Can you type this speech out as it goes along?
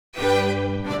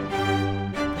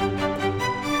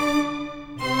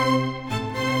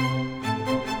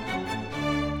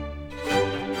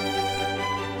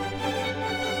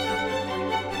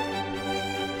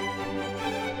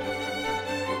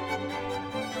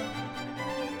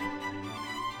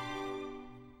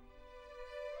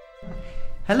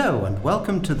Hello and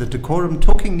welcome to the Dacorum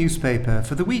Talking Newspaper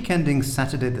for the week ending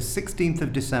Saturday the 16th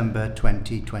of December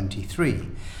 2023.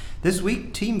 This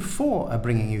week, Team 4 are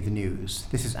bringing you the news.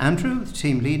 This is Andrew, the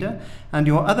team leader, and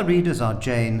your other readers are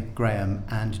Jane, Graham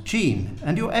and Jean,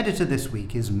 and your editor this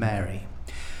week is Mary.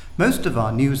 Most of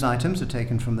our news items are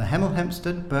taken from the Hemel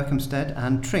Hempstead, Berkhamsted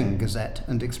and Tring Gazette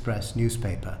and Express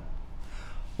newspaper.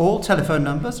 All telephone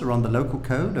numbers are on the local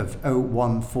code of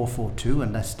 01442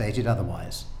 unless stated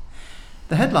otherwise.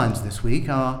 The headlines this week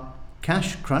are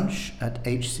Cash Crunch at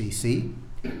HCC,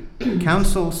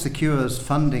 Council secures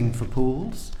funding for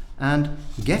pools, and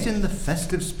Get in the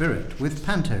festive spirit with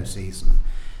Panto season.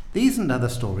 These and other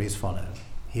stories follow.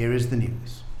 Here is the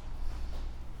news.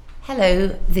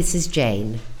 Hello, this is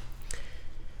Jane.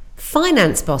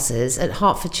 Finance bosses at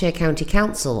Hertfordshire County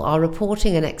Council are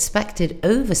reporting an expected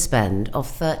overspend of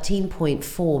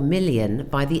 £13.4 million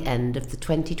by the end of the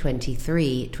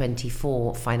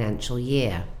 2023-24 financial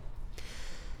year.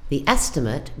 The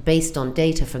estimate, based on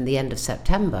data from the end of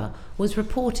September, was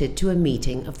reported to a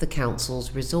meeting of the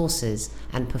Council's Resources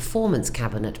and Performance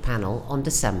Cabinet panel on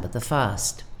December the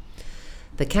 1st.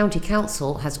 The County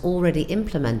Council has already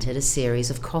implemented a series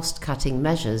of cost-cutting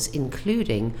measures,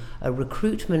 including a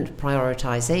recruitment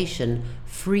prioritisation,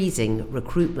 freezing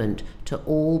recruitment to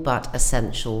all but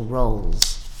essential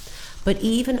roles. But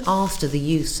even after the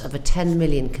use of a £10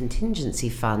 million contingency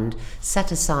fund set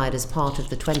aside as part of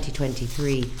the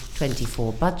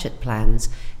 2023-24 budget plans,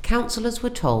 councillors were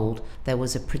told there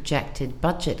was a projected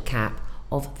budget cap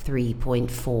of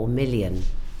 £3.4 million.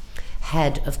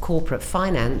 Head of Corporate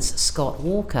Finance, Scott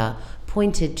Walker,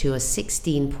 pointed to a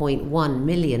 £16.1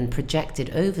 million projected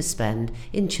overspend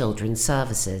in children's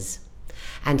services.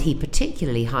 And he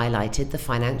particularly highlighted the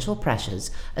financial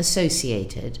pressures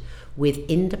associated with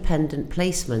independent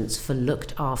placements for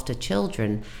looked after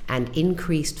children and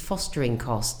increased fostering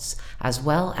costs, as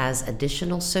well as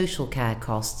additional social care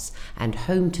costs and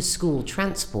home to school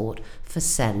transport for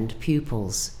SEND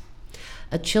pupils.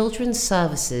 A Children's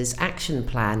Services Action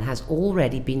Plan has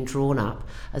already been drawn up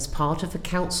as part of a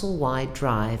council-wide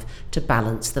drive to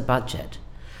balance the budget,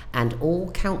 and all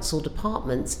council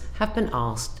departments have been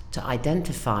asked to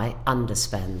identify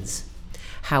underspends.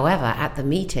 However, at the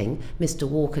meeting, Mr.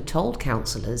 Walker told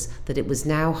councillors that it was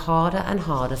now harder and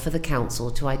harder for the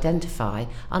council to identify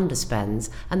underspends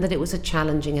and that it was a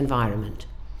challenging environment.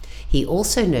 He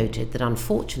also noted that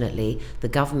unfortunately the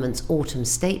government's autumn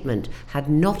statement had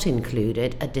not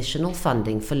included additional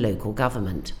funding for local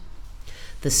government.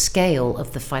 The scale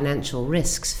of the financial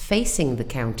risks facing the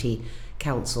county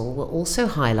council were also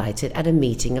highlighted at a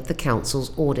meeting of the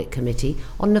council's audit committee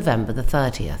on November the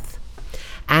 30th.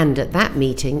 And at that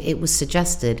meeting, it was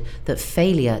suggested that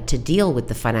failure to deal with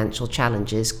the financial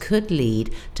challenges could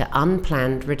lead to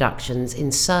unplanned reductions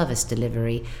in service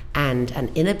delivery and an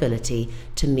inability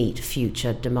to meet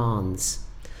future demands.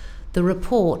 The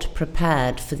report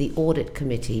prepared for the audit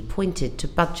committee pointed to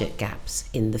budget gaps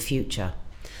in the future.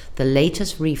 The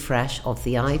latest refresh of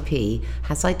the IP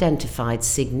has identified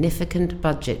significant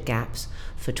budget gaps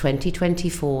for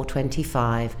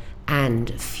 2024-25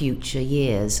 and future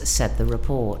years, said the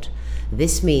report.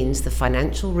 This means the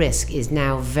financial risk is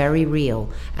now very real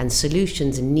and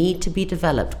solutions need to be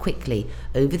developed quickly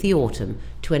over the autumn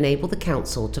to enable the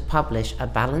Council to publish a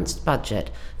balanced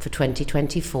budget for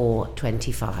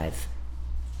 2024-25.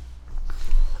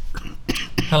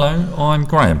 Hello, I'm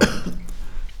Graham.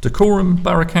 Dacorum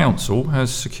Borough Council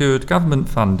has secured government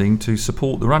funding to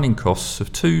support the running costs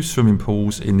of 2 swimming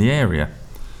pools in the area.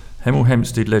 Hemel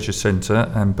Hempstead Leisure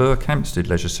Centre and Berkhamsted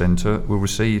Leisure Centre will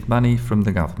receive money from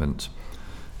the government.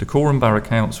 Dacorum Borough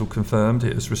Council confirmed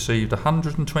it has received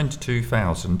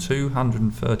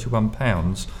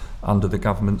 £122,231 under the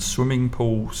government's Swimming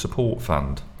Pool Support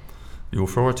Fund. The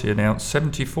authority announced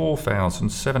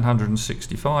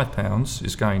 £74,765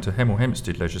 is going to Hemel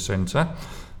Hempstead Leisure Centre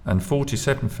and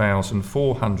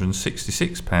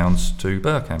 £47,466 to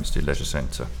Berkhamsted Leisure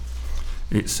Centre.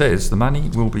 It says the money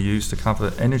will be used to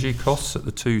cover energy costs at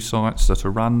the 2 sites that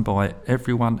are run by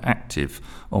everyone active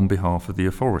on behalf of the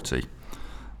authority.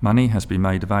 Money has been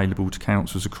made available to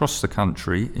councils across the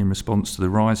country in response to the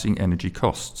rising energy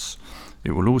costs.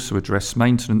 It will also address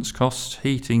maintenance costs,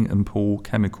 heating and pool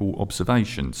chemical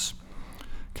observations.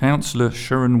 Councillor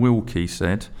Sharon Wilkie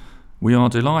said, "We are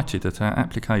delighted that our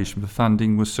application for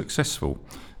funding was successful.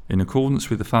 In accordance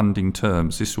with the funding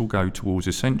terms, this will go towards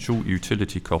essential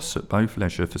utility costs at both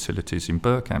leisure facilities in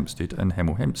Berkhamsted and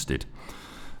Hemel Hempstead.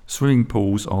 Swimming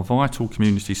pools are vital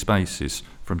community spaces,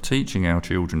 from teaching our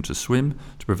children to swim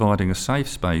to providing a safe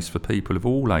space for people of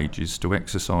all ages to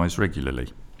exercise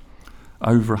regularly.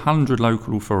 Over 100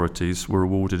 local authorities were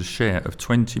awarded a share of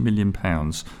 £20 million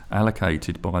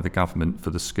allocated by the government for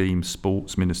the scheme.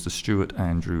 Sports Minister Stuart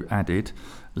Andrew added,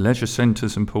 "Leisure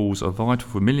centres and pools are vital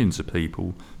for millions of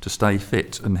people to stay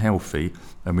fit and healthy,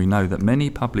 and we know that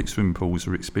many public swimming pools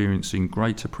are experiencing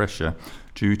greater pressure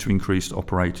due to increased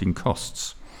operating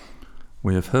costs.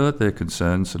 We have heard their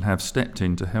concerns and have stepped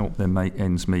in to help them make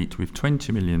ends meet with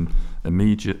 £20 million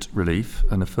immediate relief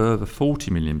and a further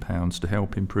 £40 million to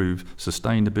help improve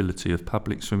sustainability of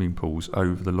public swimming pools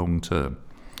over the long term.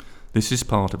 This is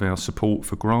part of our support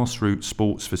for grassroots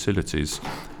sports facilities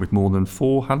with more than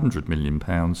 £400 million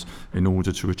in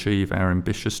order to achieve our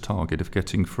ambitious target of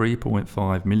getting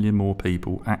 3.5 million more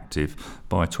people active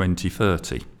by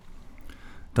 2030.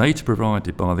 Data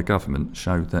provided by the government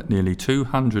showed that nearly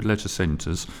 200 leisure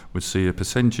centres would see a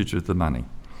percentage of the money.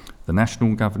 The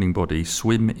national governing body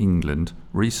Swim England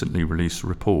recently released a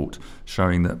report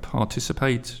showing that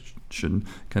participation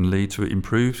can lead to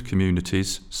improved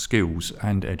communities, skills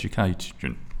and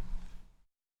education.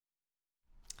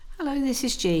 Hello, this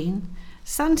is Jean.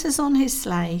 Santa's on his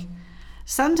sleigh.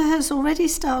 Santa has already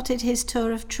started his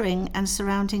tour of Tring and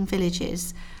surrounding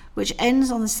villages, which ends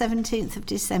on the 17th of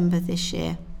December this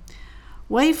year.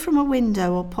 Wave from a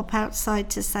window or pop outside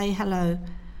to say hello.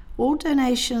 All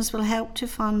donations will help to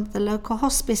fund the local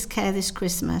hospice care this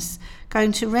Christmas,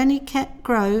 going to Rennie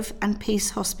Grove and Peace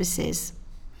Hospices.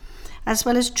 As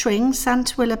well as Tring,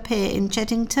 Santa will appear in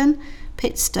Jeddington,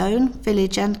 Pitstone,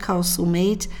 Village and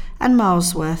Castlemead and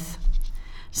Milesworth.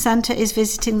 Santa is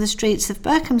visiting the streets of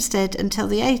Berkhamsted until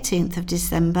the 18th of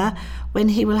December, when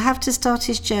he will have to start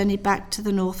his journey back to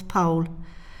the North Pole.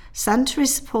 Santa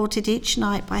is supported each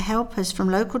night by helpers from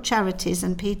local charities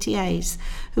and PTAs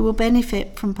who will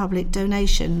benefit from public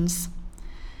donations.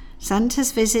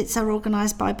 Santa's visits are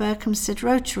organised by Berkhamsted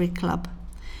Rotary Club.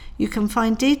 You can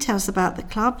find details about the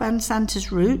club and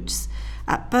Santa's routes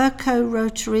at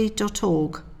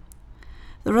burcorotary.org.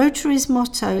 The Rotary's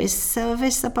motto is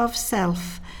service above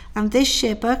self, and this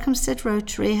year Berkhamsted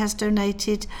Rotary has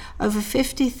donated over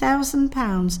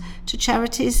 £50,000 to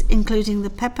charities including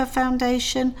the Pepper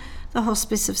Foundation, the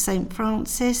Hospice of St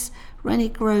Francis, Rennie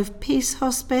Grove Peace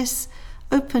Hospice,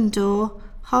 Open Door,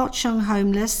 Heart Young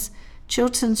Homeless,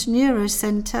 Chiltern's Neuro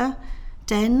Centre,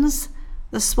 DENS,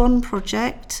 the Swan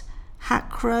Project,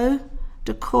 Hackrow,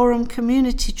 Dacorum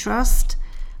Community Trust,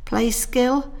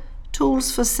 Playskill,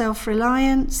 Tools for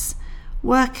Self-Reliance,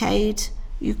 WorkAid,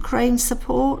 Ukraine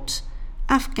Support,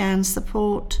 Afghan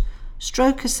Support,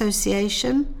 Stroke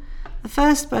Association, the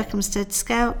First Berkhamsted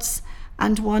Scouts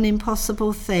and One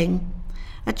Impossible Thing,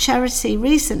 a charity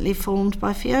recently formed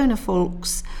by Fiona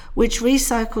Fawkes which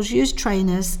recycles used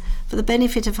trainers for the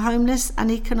benefit of homeless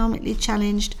and economically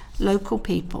challenged local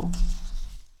people.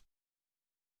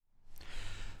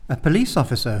 A police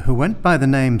officer who went by the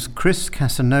names Chris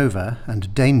Casanova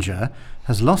and Danger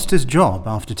has lost his job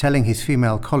after telling his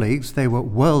female colleagues they were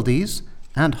worldies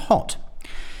and hot.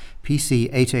 PC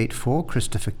 884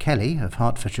 Christopher Kelly of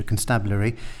Hertfordshire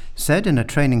Constabulary said in a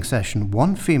training session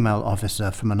one female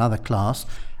officer from another class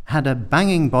had a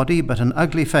banging body but an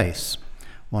ugly face,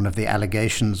 one of the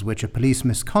allegations which a police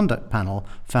misconduct panel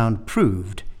found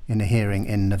proved in a hearing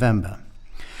in November.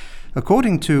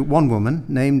 According to one woman,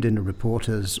 named in a report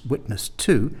as Witness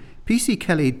 2, PC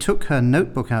Kelly took her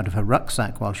notebook out of her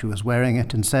rucksack while she was wearing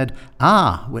it and said,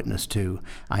 "Ah, Witness 2,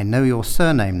 I know your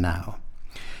surname now."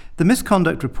 The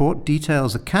misconduct report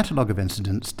details a catalogue of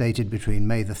incidents dated between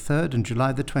May the 3rd and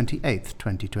July the 28th,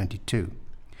 2022.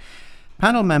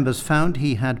 Panel members found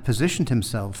he had positioned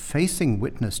himself facing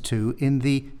Witness 2 in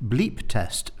the bleep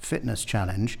test fitness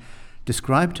challenge,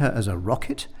 described her as a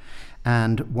rocket,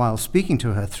 and while speaking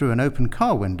to her through an open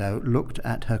car window, looked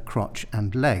at her crotch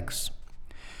and legs.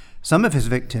 Some of his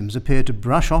victims appeared to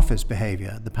brush off his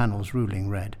behaviour, the panel's ruling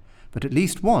read, but at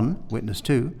least one, Witness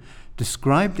 2,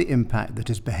 described the impact that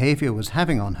his behaviour was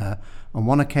having on her, on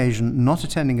one occasion not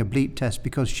attending a bleep test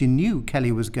because she knew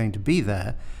Kelly was going to be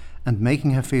there and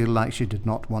making her feel like she did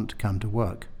not want to come to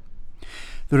work.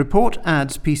 The report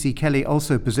adds PC Kelly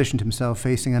also positioned himself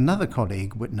facing another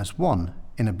colleague, Witness 1,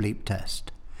 in a bleep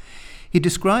test. He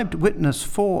described Witness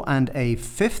 4 and a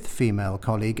fifth female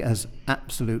colleague as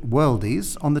absolute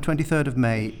worldies on the 23rd of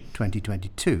May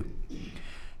 2022.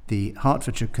 The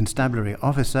Hertfordshire Constabulary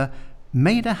officer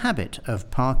made a habit of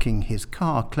parking his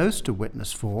car close to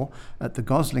Witness 4 at the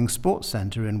Gosling Sports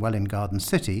Centre in Welwyn Garden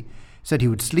City, said he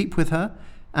would sleep with her,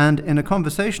 and in a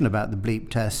conversation about the bleep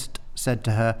test said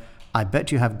to her, "I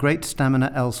bet you have great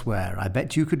stamina elsewhere. I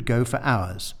bet you could go for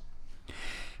hours."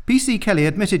 PC Kelly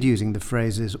admitted using the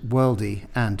phrases worldie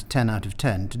and 10 out of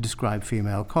 10 to describe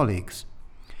female colleagues.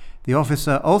 The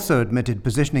officer also admitted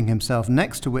positioning himself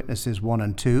next to witnesses 1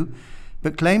 and 2,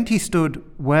 but claimed he stood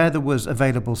where there was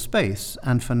available space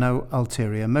and for no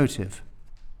ulterior motive.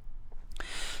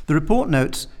 The report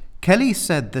notes, Kelly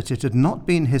said that it had not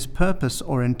been his purpose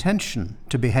or intention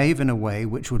to behave in a way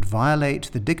which would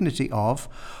violate the dignity of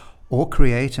or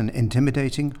create an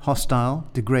intimidating, hostile,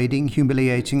 degrading,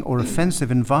 humiliating or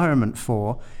offensive environment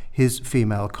for his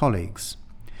female colleagues.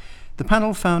 The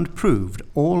panel found proved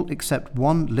all except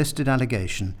one listed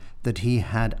allegation that he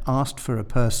had asked for a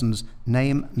person's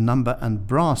name, number and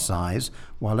bra size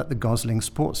while at the Gosling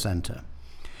Sports Centre.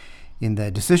 In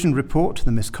their decision report,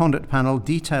 the misconduct panel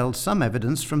detailed some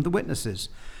evidence from the witnesses.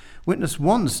 Witness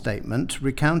 1's statement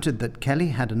recounted that Kelly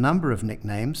had a number of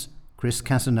nicknames, Chris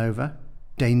Casanova,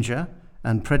 Danger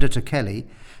and Predator Kelly,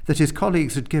 that his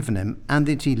colleagues had given him and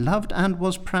that he loved and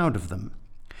was proud of them.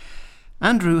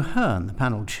 Andrew Hearn, the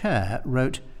panel chair,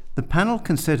 wrote, "The panel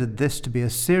considered this to be a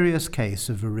serious case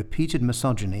of a repeated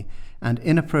misogyny and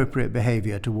inappropriate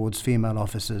behaviour towards female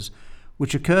officers,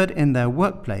 which occurred in their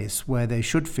workplace where they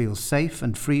should feel safe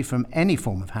and free from any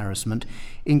form of harassment,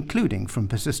 including from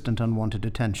persistent unwanted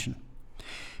attention."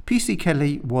 PC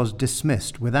Kelly was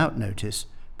dismissed without notice,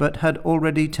 but had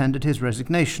already tendered his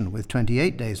resignation with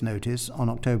 28 days' notice on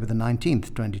October the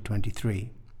 19th,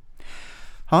 2023.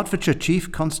 Hertfordshire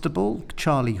Chief Constable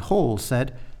Charlie Hall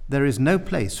said, "There is no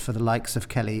place for the likes of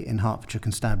Kelly in Hertfordshire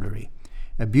Constabulary.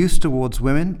 Abuse towards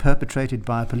women perpetrated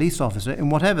by a police officer in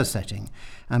whatever setting,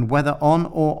 and whether on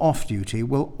or off duty,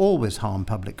 will always harm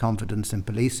public confidence in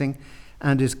policing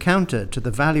and is counter to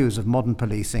the values of modern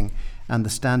policing and the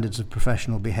standards of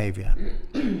professional behaviour.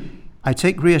 I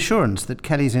take reassurance that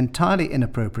Kelly's entirely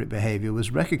inappropriate behaviour was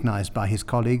recognised by his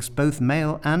colleagues, both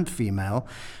male and female,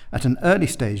 at an early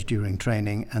stage during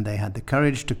training, and they had the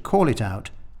courage to call it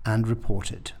out and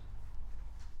report it."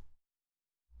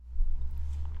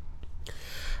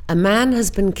 A man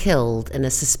has been killed in a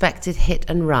suspected hit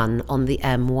and run on the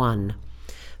M1.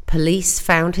 Police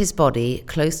found his body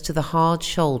close to the hard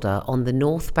shoulder on the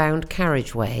northbound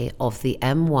carriageway of the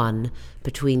M1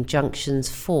 between junctions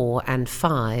 4 and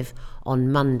 5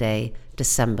 on Monday,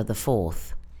 December the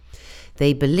 4th.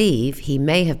 They believe he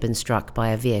may have been struck by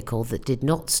a vehicle that did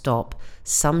not stop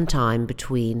sometime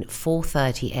between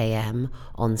 4:30 a.m.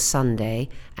 on Sunday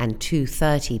and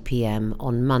 2:30 p.m.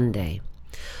 on Monday.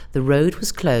 The road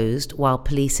was closed while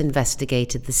police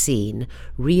investigated the scene,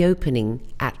 reopening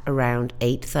at around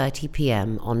 8:30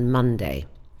 p.m. on Monday.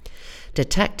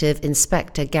 Detective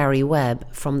Inspector Gary Webb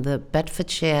from the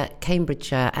Bedfordshire,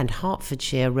 Cambridgeshire and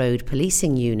Hertfordshire Road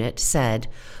Policing Unit said,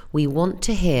 "We want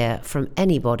to hear from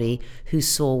anybody who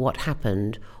saw what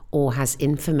happened or has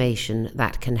information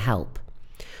that can help.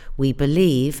 We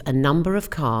believe a number of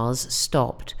cars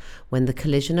stopped when the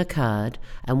collision occurred,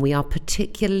 and we are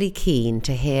particularly keen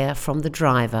to hear from the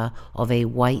driver of a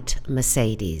white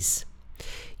Mercedes.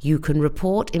 You can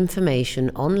report information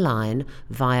online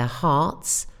via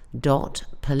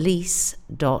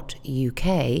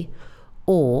hearts.police.uk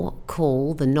or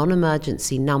call the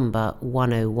non-emergency number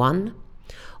 101.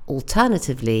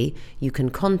 Alternatively, you can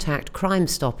contact Crime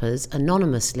Stoppers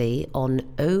anonymously on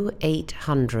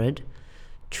 0800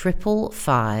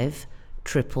 555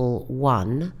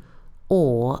 111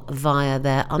 or via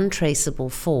their untraceable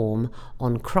form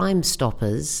on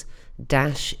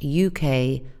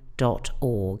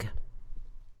crimestoppers-uk.org.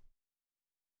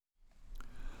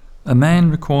 A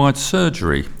man required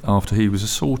surgery after he was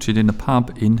assaulted in a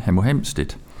pub in Hemel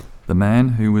Hempstead. The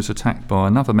man, who was attacked by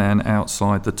another man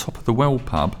outside the Top of the Well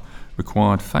pub,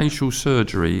 required facial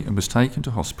surgery and was taken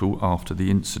to hospital after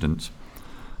the incident.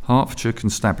 Hertfordshire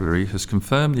Constabulary has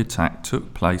confirmed the attack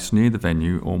took place near the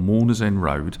venue on Warners End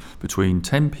Road between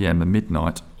 10 p.m. and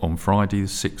midnight on Friday the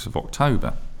 6th of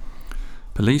October.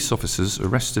 Police officers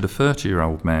arrested a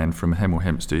 30-year-old man from Hemel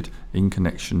Hempstead in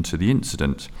connection to the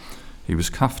incident. He was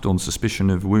cuffed on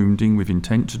suspicion of wounding with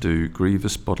intent to do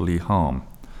grievous bodily harm.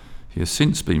 He has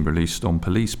since been released on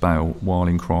police bail while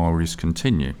inquiries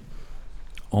continue.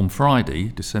 On Friday,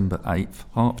 December 8th,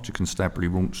 Hertfordshire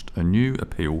Constabulary launched a new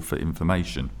appeal for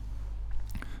information.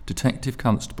 Detective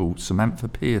Constable Samantha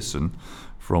Pearson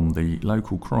from the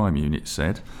local crime unit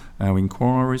said, "Our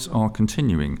inquiries are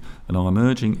continuing and I'm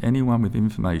urging anyone with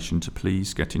information to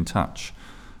please get in touch.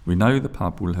 We know the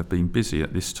pub will have been busy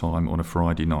at this time on a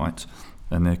Friday night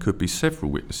and there could be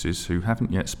several witnesses who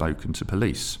haven't yet spoken to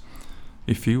police.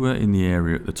 If you were in the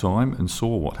area at the time and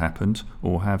saw what happened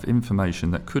or have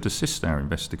information that could assist our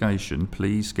investigation,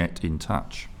 please get in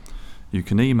touch. You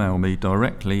can email me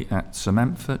directly at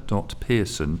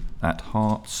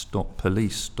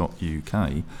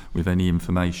samantha.pearson@hearts.police.uk with any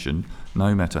information,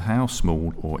 no matter how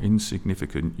small or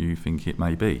insignificant you think it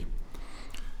may be.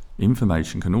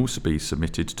 Information can also be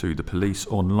submitted to the police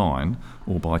online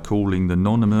or by calling the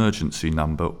non-emergency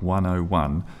number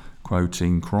 101,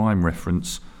 quoting crime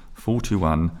reference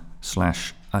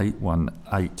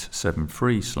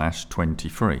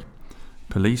 41/81873/23.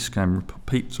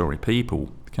 People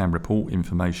can report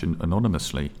information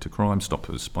anonymously to Crime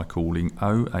Stoppers by calling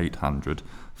 0800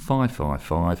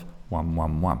 555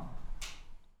 111.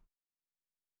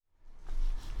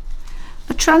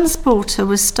 A transporter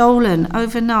was stolen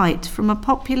overnight from a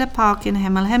popular park in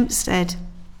Hemel Hempstead.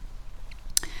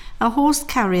 A horse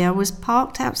carrier was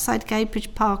parked outside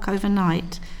Gadebridge Park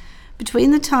overnight.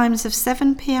 Between the times of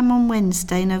 7 p.m. on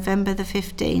Wednesday, November the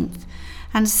 15th,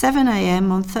 and 7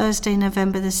 a.m. on Thursday,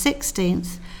 November the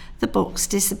 16th, the box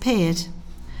disappeared.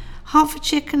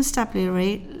 Hertfordshire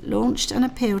Constabulary launched an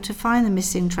appeal to find the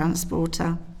missing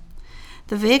transporter.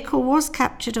 The vehicle was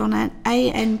captured on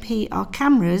ANPR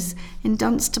cameras in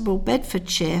Dunstable,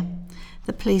 Bedfordshire,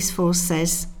 the police force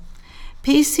says.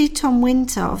 PC Tom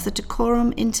Winter of the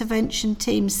Dacorum Intervention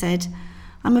Team said,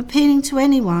 "I'm appealing to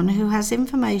anyone who has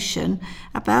information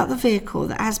about the vehicle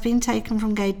that has been taken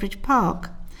from Gadebridge Park.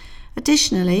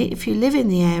 Additionally, if you live in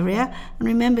the area and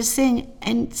remember seeing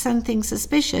something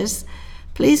suspicious,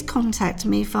 please contact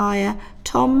me via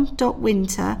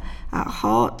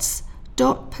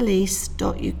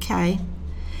tom.winter@hearts.police.uk.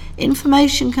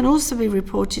 Information can also be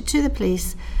reported to the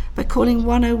police by calling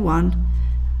 101,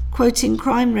 quoting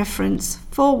crime reference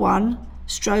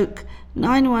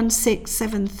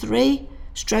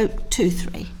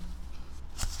 41/91673/23.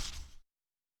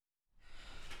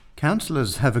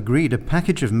 Councillors have agreed a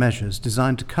package of measures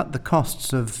designed to cut the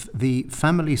costs of the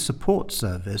Family Support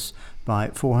Service by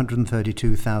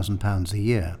 £432,000 a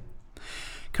year.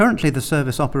 Currently, the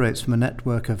service operates from a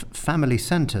network of family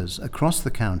centres across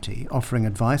the county, offering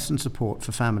advice and support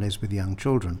for families with young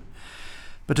children.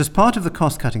 But as part of the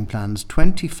cost-cutting plans,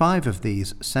 25 of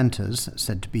these centres,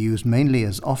 said to be used mainly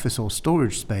as office or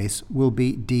storage space, will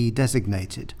be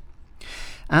de-designated.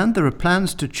 And there are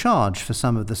plans to charge for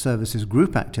some of the service's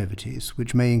group activities,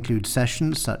 which may include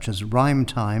sessions such as rhyme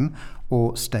time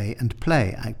or stay and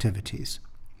play activities.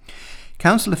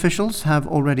 Council officials have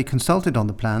already consulted on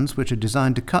the plans, which are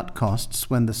designed to cut costs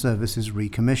when the service is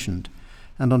recommissioned,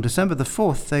 and on December the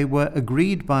 4th they were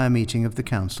agreed by a meeting of the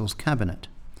Council's Cabinet.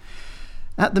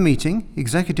 At the meeting,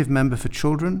 Executive Member for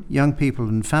Children, Young People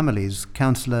and Families,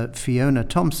 Councillor Fiona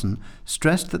Thompson,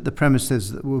 stressed that the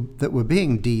premises that were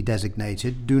being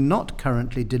de-designated do not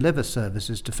currently deliver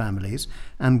services to families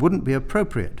and wouldn't be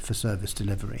appropriate for service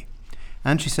delivery.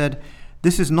 And she said,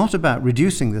 "This is not about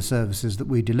reducing the services that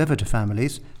we deliver to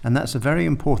families, and that's a very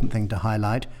important thing to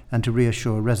highlight and to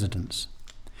reassure residents."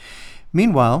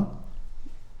 Meanwhile,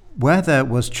 where there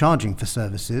was charging for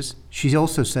services, she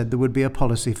also said there would be a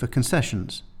policy for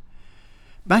concessions.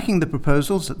 Backing the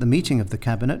proposals at the meeting of the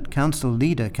Cabinet, Council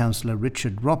leader Councillor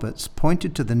Richard Roberts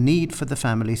pointed to the need for the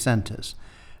family centres,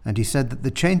 and he said that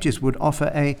the changes would offer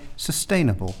a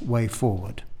sustainable way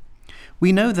forward.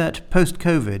 "We know that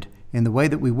post-COVID, in the way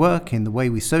that we work, in the way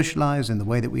we socialise, in the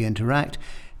way that we interact,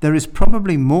 there is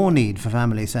probably more need for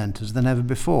family centres than ever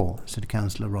before," said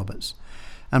Councillor Roberts.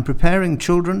 "And preparing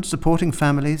children, supporting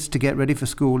families to get ready for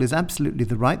school is absolutely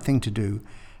the right thing to do,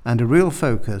 and a real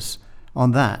focus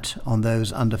on that, on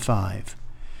those under 5.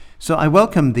 So I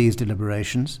welcome these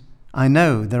deliberations. I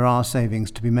know there are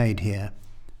savings to be made here,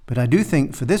 but I do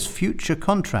think for this future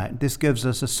contract this gives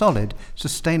us a solid,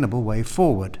 sustainable way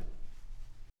forward."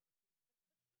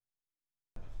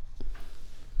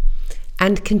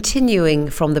 And continuing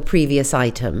from the previous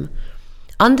item,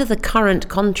 under the current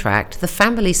contract, the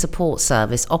Family Support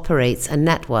Service operates a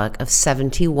network of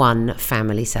 71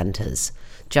 family centres.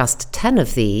 Just 10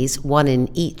 of these, one in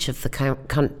each of the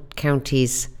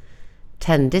county's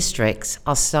 10 districts,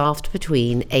 are staffed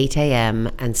between 8 a.m.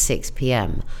 and 6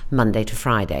 p.m, Monday to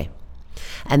Friday.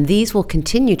 And these will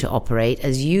continue to operate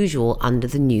as usual under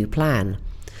the new plan.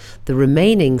 The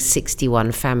remaining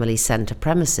 61 family centre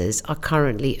premises are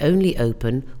currently only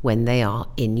open when they are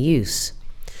in use.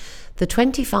 The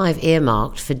 25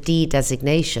 earmarked for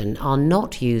de-designation are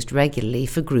not used regularly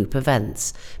for group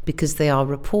events because they are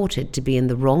reported to be in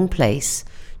the wrong place,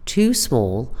 too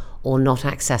small, or not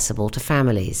accessible to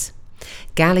families.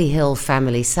 Galley Hill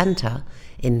Family Centre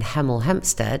in Hemel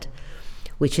Hempstead,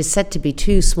 which is said to be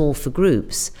too small for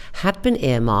groups, had been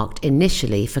earmarked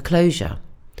initially for closure.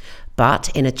 But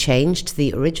in a change to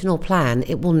the original plan,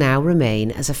 it will now remain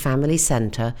as a family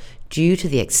centre due to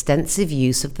the extensive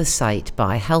use of the site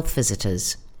by health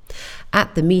visitors.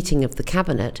 At the meeting of the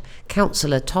Cabinet,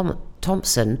 Councillor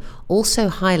Thompson also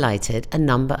highlighted a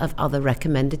number of other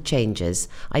recommended changes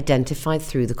identified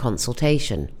through the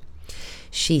consultation.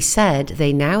 She said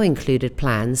they now included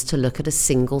plans to look at a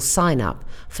single sign-up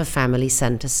for family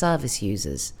centre service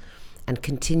users and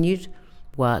continued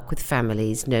work with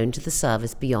families known to the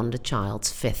service beyond a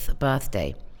child's 5th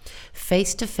birthday.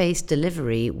 Face-to-face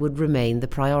delivery would remain the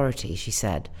priority, she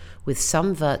said, with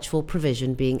some virtual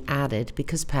provision being added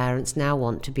because parents now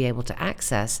want to be able to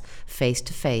access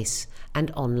face-to-face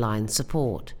and online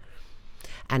support.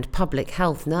 And public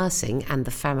health nursing and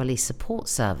the family support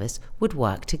service would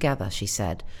work together, she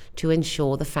said, to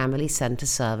ensure the family centre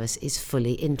service is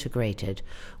fully integrated,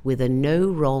 with a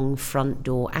no-wrong front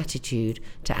door attitude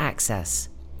to access.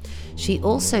 She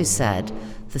also said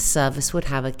the service would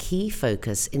have a key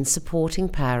focus in supporting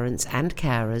parents and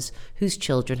carers whose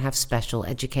children have special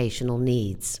educational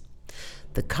needs.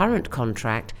 The current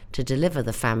contract to deliver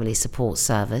the family support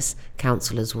service,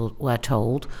 councillors were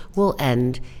told, will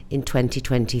end in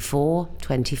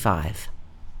 2024-25.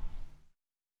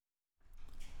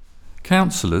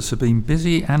 Councillors have been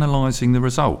busy analysing the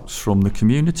results from the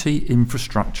Community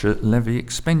Infrastructure Levy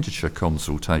Expenditure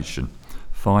consultation.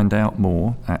 Find out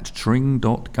more at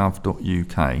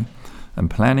tring.gov.uk and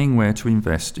planning where to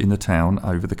invest in the town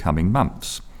over the coming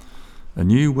months. A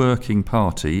new working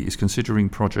party is considering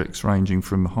projects ranging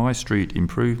from high street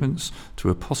improvements to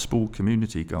a possible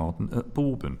community garden at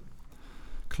Bourbon.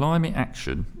 Climate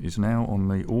action is now on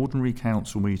the ordinary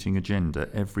council meeting agenda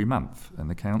every month, and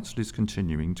the council is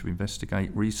continuing to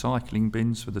investigate recycling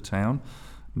bins for the town,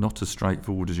 not as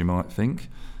straightforward as you might think,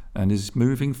 and is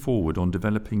moving forward on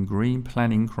developing green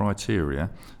planning criteria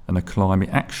and a climate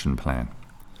action plan.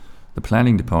 The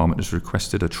Planning Department has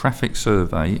requested a traffic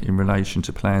survey in relation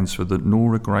to plans for the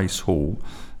Nora Grace Hall,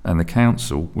 and the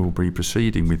Council will be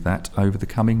proceeding with that over the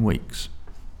coming weeks.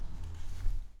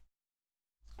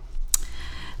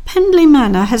 Pendley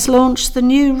Manor has launched the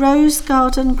new Rose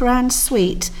Garden Grand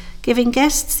Suite, giving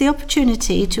guests the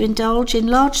opportunity to indulge in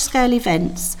large-scale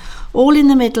events, all in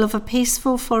the middle of a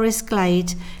peaceful forest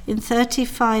glade in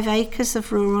 35 acres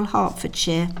of rural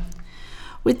Hertfordshire.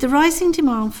 With the rising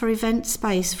demand for event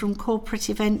space, from corporate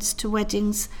events to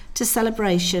weddings to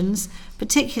celebrations,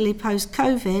 particularly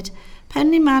post-COVID,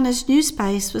 Pendley Manor's new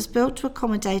space was built to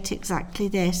accommodate exactly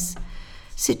this.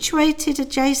 Situated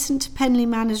adjacent to Pendley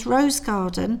Manor's Rose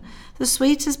Garden, the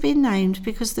suite has been named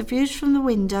because the views from the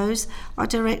windows are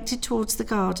directed towards the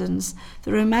gardens,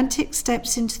 the romantic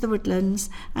steps into the woodlands,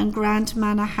 and grand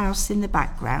manor house in the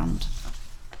background.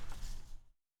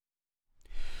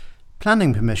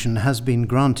 Planning permission has been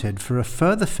granted for a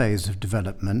further phase of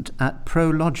development at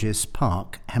Prologis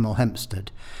Park, Hemel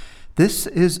Hempstead. This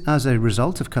is as a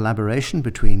result of collaboration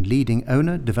between leading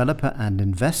owner, developer and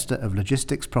investor of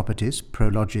logistics properties,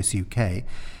 Prologis UK,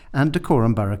 and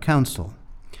Dacorum Borough Council.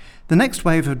 The next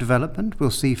wave of development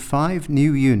will see 5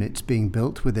 new units being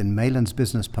built within Maylands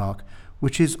Business Park,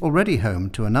 which is already home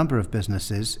to a number of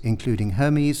businesses, including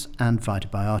Hermes and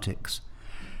Vitabiotics.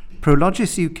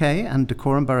 Prologis UK and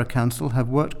Dacorum Borough Council have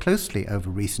worked closely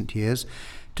over recent years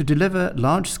to deliver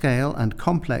large-scale and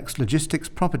complex logistics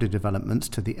property developments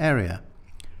to the area.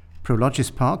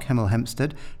 Prologis Park, Hemel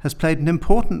Hempstead, has played an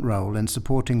important role in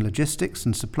supporting logistics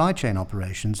and supply chain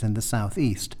operations in the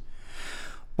southeast.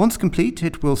 Once complete,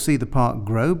 it will see the park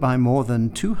grow by more than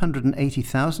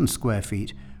 280,000 square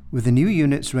feet, with the new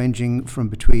units ranging from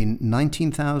between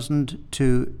 19,000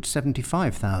 to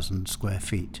 75,000 square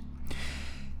feet.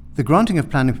 The granting of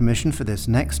planning permission for this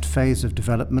next phase of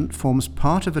development forms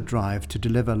part of a drive to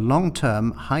deliver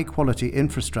long-term, high-quality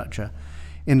infrastructure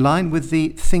in line with the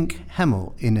Think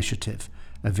Hemel initiative,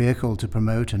 a vehicle to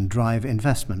promote and drive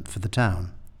investment for the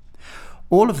town.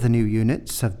 All of the new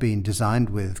units have been designed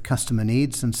with customer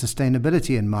needs and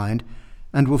sustainability in mind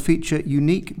and will feature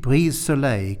unique brise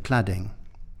soleil cladding.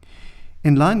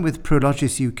 In line with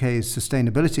Prologis UK's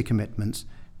sustainability commitments,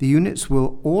 the units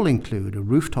will all include a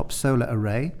rooftop solar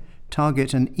array,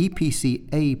 target an EPC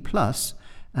A+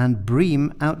 and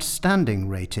BREEAM Outstanding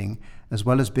rating, as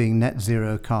well as being net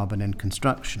zero carbon in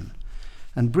construction.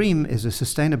 And BREEAM is a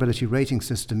sustainability rating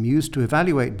system used to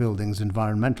evaluate buildings'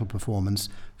 environmental performance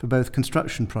for both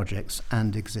construction projects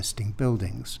and existing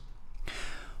buildings.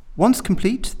 Once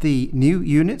complete, the new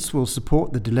units will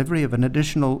support the delivery of an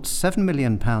additional £7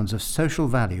 million of social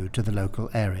value to the local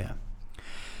area.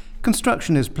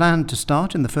 Construction is planned to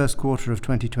start in the first quarter of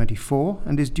 2024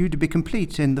 and is due to be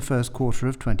complete in the first quarter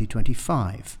of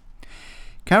 2025.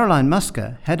 Caroline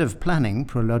Musker, Head of Planning,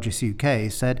 Prologis UK,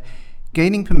 said,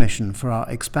 "Gaining permission for our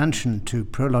expansion to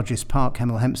Prologis Park,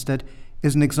 Hemel Hempstead,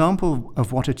 is an example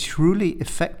of what a truly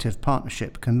effective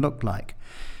partnership can look like.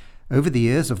 Over the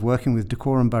years of working with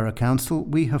Dacorum Borough Council,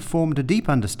 we have formed a deep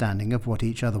understanding of what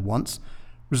each other wants,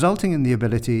 resulting in the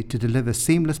ability to deliver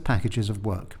seamless packages of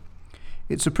work.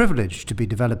 It's a privilege to be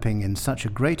developing in such a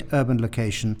great urban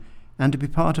location and to be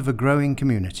part of a growing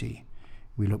community.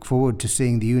 We look forward to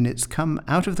seeing the units come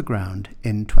out of the ground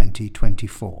in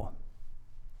 2024.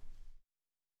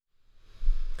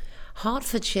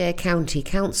 Hertfordshire County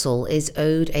Council is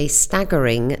owed a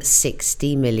staggering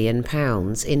 £60 million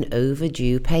in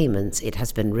overdue payments, it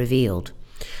has been revealed.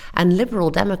 And Liberal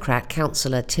Democrat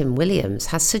councillor Tim Williams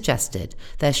has suggested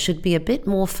there should be a bit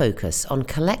more focus on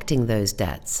collecting those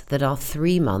debts that are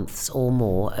 3 months or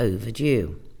more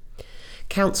overdue.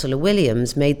 Councillor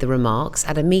Williams made the remarks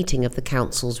at a meeting of the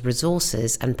Council's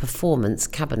Resources and Performance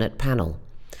Cabinet panel.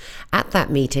 At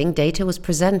that meeting, data was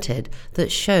presented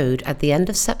that showed at the end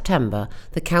of September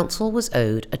the Council was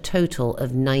owed a total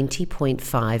of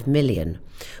 £90.5 million,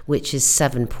 which is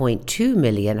 £7.2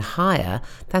 million higher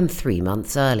than 3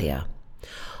 months earlier.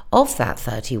 Of that,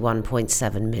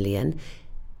 £31.7 million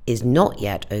is not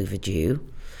yet overdue,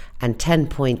 and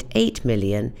 £10.8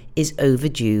 million is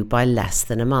overdue by less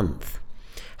than a month.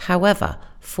 However,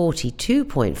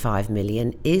 £42.5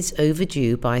 million is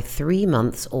overdue by 3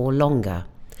 months or longer,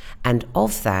 and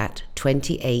of that,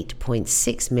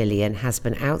 £28.6 million has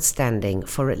been outstanding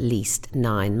for at least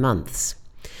 9 months.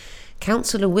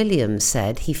 Councillor Williams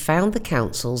said he found the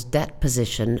Council's debt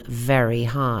position very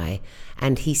high,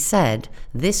 and he said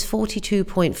this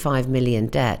 £42.5 million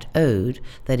debt owed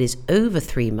that is over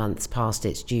 3 months past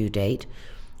its due date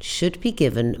should be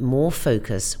given more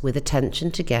focus with attention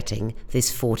to getting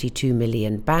this £42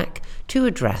 million back to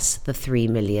address the £3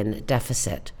 million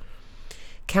deficit.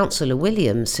 Councillor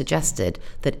Williams suggested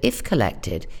that if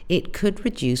collected, it could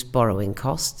reduce borrowing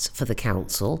costs for the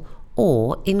Council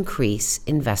or increase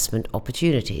investment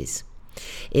opportunities.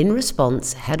 In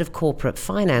response, Head of Corporate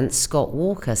Finance Scott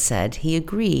Walker said he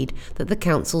agreed that the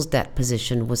Council's debt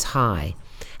position was high,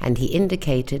 and he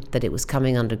indicated that it was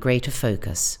coming under greater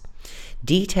focus.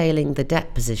 Detailing the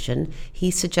debt position,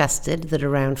 he suggested that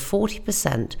around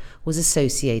 40% was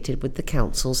associated with the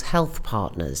Council's health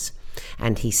partners,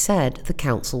 and he said the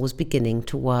Council was beginning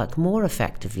to work more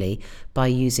effectively by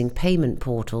using payment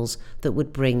portals that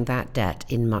would bring that debt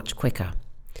in much quicker.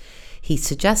 He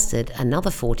suggested another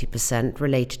 40%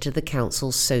 related to the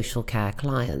Council's social care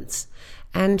clients,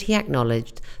 and he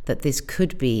acknowledged that this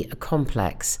could be a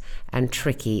complex and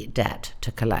tricky debt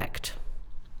to collect.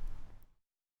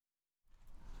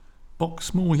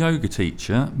 Boxmoor yoga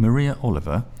teacher Maria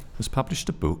Oliver has published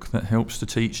a book that helps to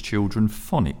teach children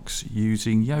phonics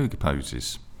using yoga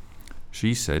poses.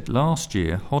 She said, last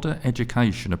year Hodder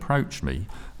Education approached me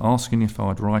asking if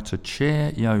I'd write a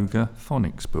chair yoga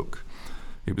phonics book.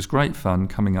 It was great fun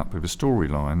coming up with a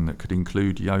storyline that could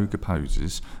include yoga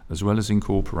poses as well as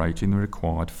incorporating the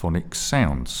required phonics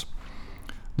sounds.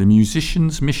 The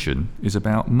musician's mission is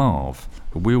about Marv,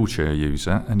 a wheelchair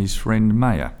user, and his friend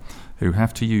Maya, who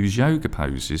have to use yoga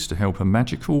poses to help a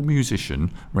magical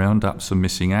musician round up some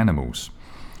missing animals.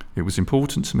 It was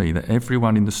important to me that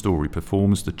everyone in the story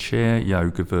performs the chair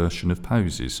yoga version of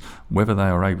poses, whether they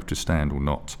are able to stand or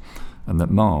not, and that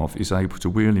Marv is able to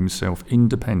wheel himself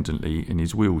independently in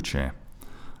his wheelchair.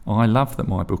 I love that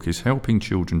my book is helping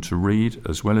children to read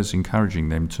as well as encouraging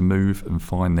them to move and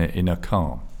find their inner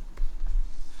calm.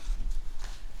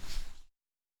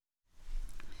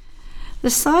 The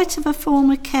site of a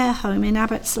former care home in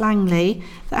Abbots Langley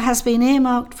that has been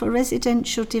earmarked for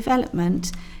residential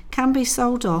development can be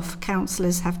sold off,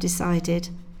 councillors have decided.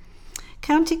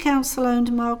 County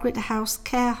Council-owned Margaret House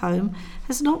Care Home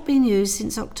has not been used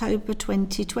since October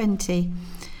 2020,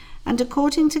 and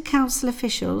according to council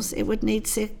officials, it would need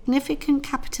significant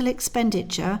capital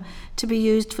expenditure to be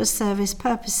used for service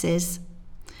purposes.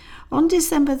 On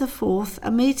December the 4th, a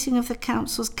meeting of the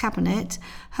Council's Cabinet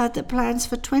heard that plans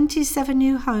for 27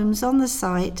 new homes on the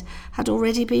site had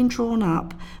already been drawn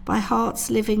up by Hearts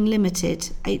Living Limited,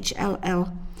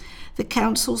 HLL, the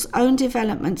Council's own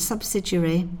development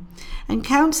subsidiary, and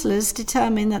councillors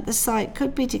determined that the site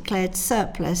could be declared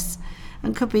surplus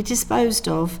and could be disposed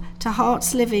of to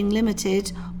Hearts Living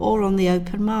Limited or on the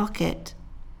open market.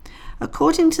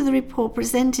 According to the report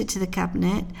presented to the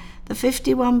Cabinet, the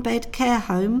 51-bed care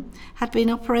home had been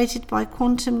operated by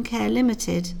Quantum Care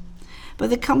Limited,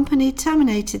 but the company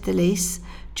terminated the lease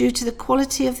due to the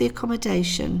quality of the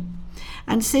accommodation,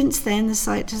 and since then the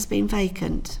site has been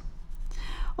vacant.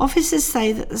 Officers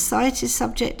say that the site is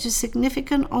subject to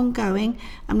significant ongoing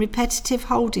and repetitive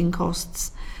holding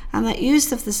costs, and that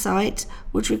use of the site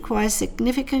would require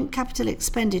significant capital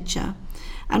expenditure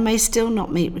and may still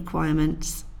not meet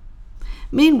requirements.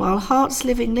 Meanwhile, Hearts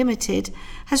Living Limited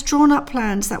has drawn up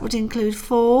plans that would include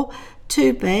 4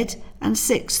 2-bed and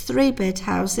 6 3-bed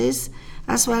houses,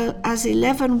 as well as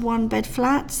 11 1-bed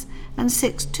flats and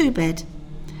 6 2-bed.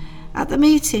 At the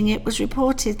meeting, it was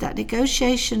reported that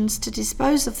negotiations to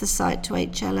dispose of the site to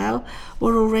HLL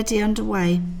were already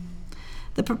underway.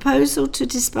 The proposal to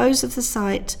dispose of the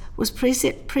site was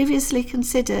previously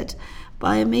considered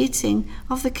by a meeting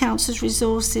of the Council's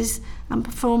Resources and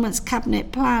Performance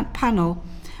Cabinet panel,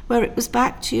 where it was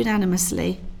backed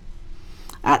unanimously.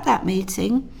 At that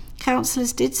meeting,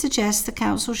 councillors did suggest the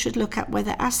Council should look at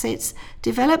whether assets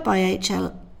developed by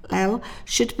HLL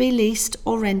should be leased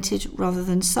or rented rather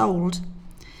than sold.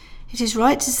 It is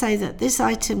right to say that this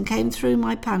item came through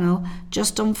my panel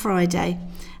just on Friday,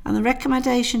 and the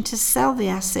recommendation to sell the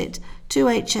asset to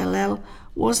HLL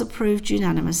was approved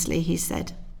unanimously, he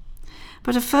said.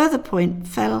 But a further point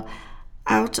fell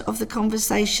out of the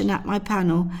conversation at my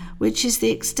panel, which is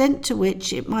the extent to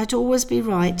which it might always be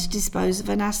right to dispose of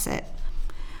an asset,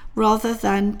 rather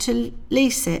than to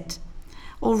lease it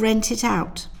or rent it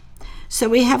out. So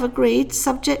we have agreed,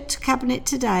 subject to Cabinet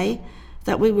today,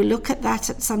 that we will look at that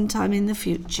at some time in the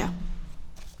future.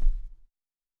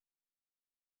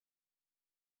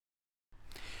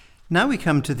 Now we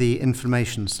come to the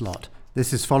information slot.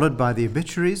 This is followed by the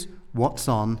obituaries, what's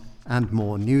on, and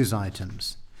more news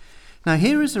items. Now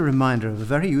here is a reminder of a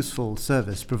very useful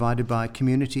service provided by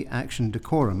Community Action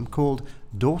Dacorum called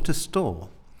Door to Store.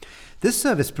 This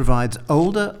service provides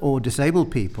older or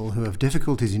disabled people who have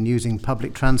difficulties in using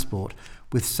public transport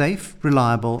with safe,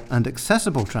 reliable and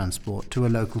accessible transport to a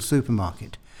local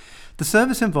supermarket. The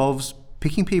service involves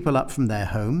picking people up from their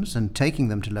homes and taking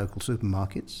them to local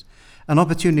supermarkets, an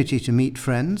opportunity to meet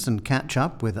friends and catch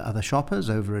up with other shoppers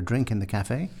over a drink in the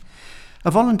cafe,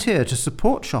 a volunteer to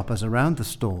support shoppers around the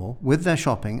store with their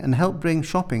shopping and help bring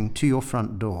shopping to your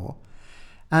front door,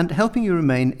 and helping you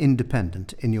remain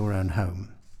independent in your own home.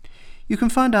 You can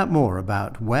find out more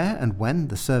about where and when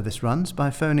the service runs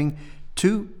by phoning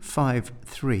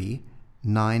 253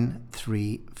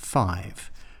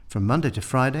 935 from Monday to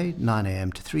Friday, 9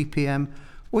 a.m. to 3 p.m,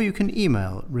 or you can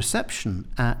email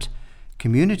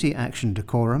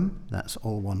reception@communityactiondacorum, that's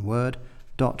all one word,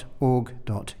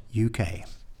 .org.uk.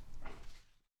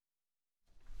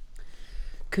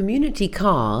 Community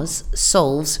Cars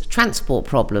solves transport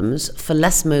problems for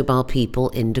less mobile people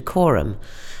in Dacorum.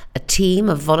 A team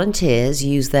of volunteers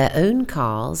use their own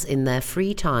cars in their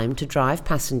free time to drive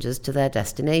passengers to their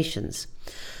destinations.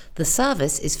 The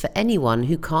service is for anyone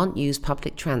who can't use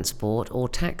public transport or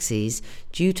taxis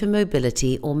due to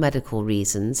mobility or medical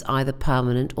reasons, either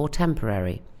permanent or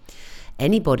temporary.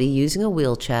 Anybody using a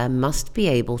wheelchair must be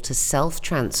able to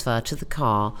self-transfer to the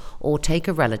car or take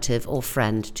a relative or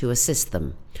friend to assist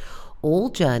them. All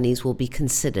journeys will be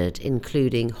considered,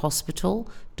 including hospital,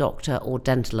 doctor or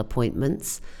dental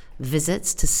appointments,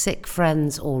 visits to sick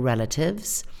friends or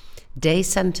relatives, day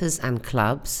centres and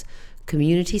clubs,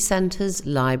 community centres,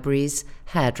 libraries,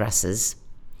 hairdressers.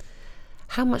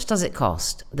 How much does it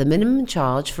cost? The minimum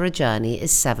charge for a journey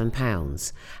is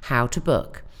 £7. How to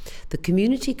book? The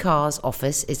Community Cars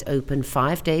office is open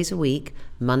 5 days a week,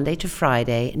 Monday to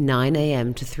Friday, 9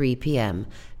 a.m. to 3 p.m.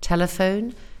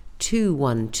 Telephone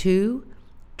 212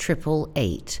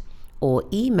 888 or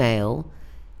email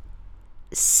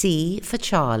C for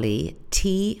Charlie,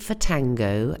 T for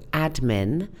Tango,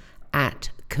 admin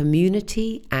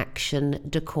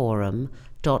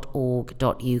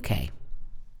 @communityactiondacorum.org.uk.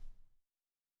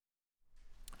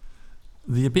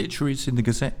 The obituaries in the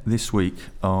Gazette this week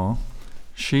are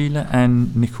Sheila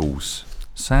Ann Nichols,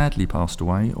 sadly passed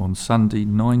away on Sunday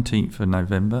 19th of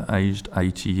November, aged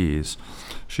 80 years.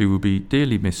 She will be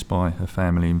dearly missed by her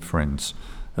family and friends.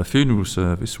 A funeral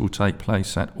service will take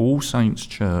place at All Saints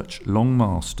Church, Long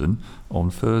Marston, on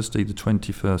Thursday the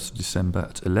 21st of December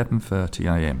at 11:30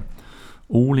 a.m.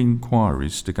 All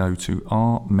inquiries to go to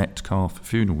R. Metcalfe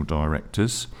Funeral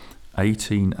Directors,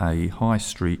 18A High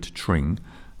Street, Tring,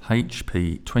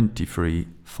 HP 23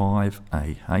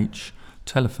 5AH,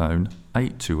 telephone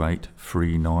 828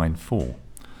 394.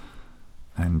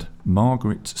 And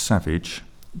Margaret Savage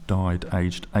died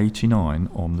aged 89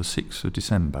 on the 6th of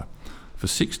December. For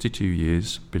 62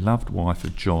 years, beloved wife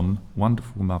of John,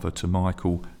 wonderful mother to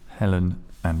Michael, Helen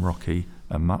and Rocky,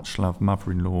 and much loved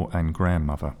mother-in-law and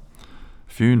grandmother.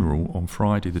 Funeral on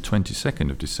Friday the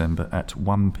 22nd of December at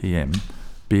 1 p.m,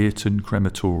 Beerton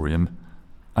Crematorium,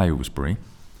 Aylesbury.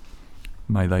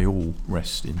 May they all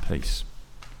rest in peace.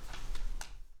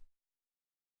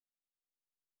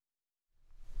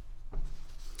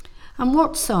 And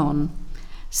what's on?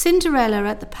 Cinderella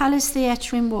at the Palace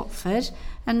Theatre in Watford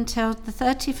until the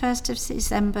 31st of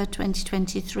December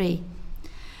 2023.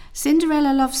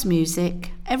 Cinderella loves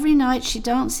music. Every night she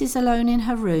dances alone in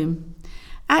her room.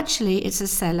 Actually, it's a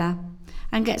cellar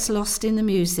and gets lost in the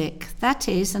music. That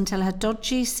is, until her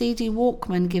dodgy CD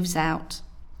Walkman gives out.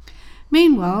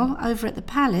 Meanwhile, over at the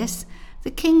palace,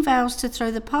 the king vows to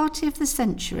throw the party of the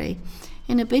century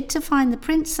in a bid to find the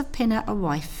Prince of Pinner a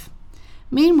wife.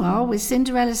 Meanwhile, with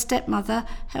Cinderella's stepmother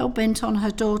hell-bent on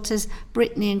her daughters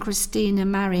Brittany and Christina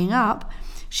marrying up,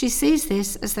 she sees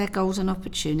this as their golden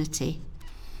opportunity.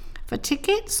 For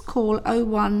tickets, call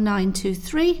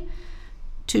 01923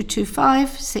 225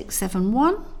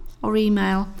 671 or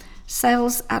email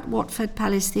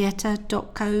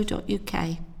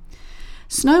sales@watfordpalacetheatre.co.uk.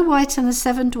 Snow White and the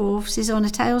Seven Dwarfs is on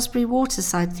at Aylesbury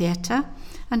Waterside Theatre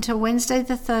until Wednesday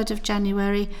the 3rd of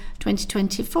January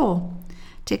 2024.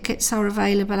 Tickets are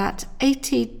available at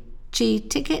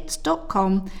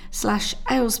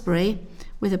atgtickets.com/Aylesbury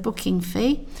with a booking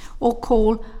fee, or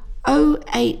call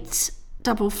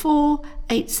 0844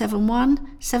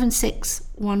 871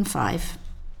 7615.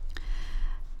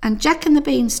 And Jack and the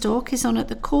Beanstalk is on at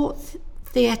the Court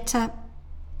Theatre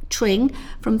Tring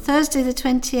from Thursday the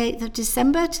 28th of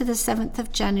December to the 7th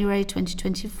of January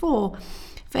 2024.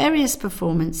 Various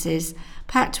performances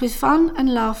packed with fun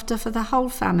and laughter for the whole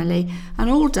family, and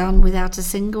all done without a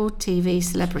single TV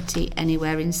celebrity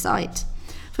anywhere in sight.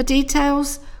 For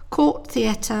details,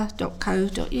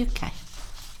 courttheatre.co.uk.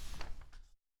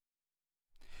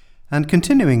 And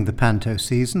continuing the panto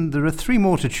season, there are 3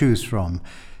 more to choose from.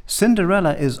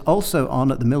 Cinderella is also on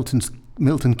at the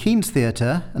Milton Keynes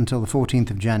Theatre until the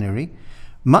 14th of January.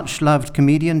 Much-loved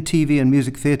comedian, TV and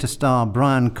music theatre star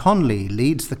Brian Conley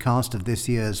leads the cast of this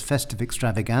year's festive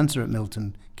extravaganza at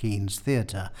Milton Keynes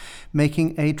Theatre,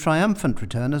 making a triumphant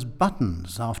return as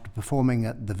Buttons after performing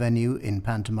at the venue in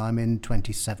pantomime in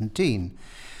 2017.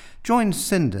 Join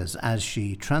Cinders as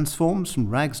she transforms from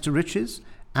rags to riches,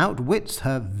 outwits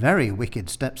her very wicked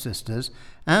stepsisters,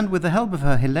 and with the help of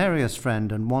her hilarious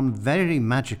friend and one very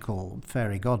magical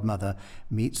fairy godmother,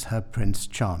 meets her Prince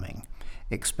Charming.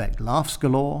 Expect laughs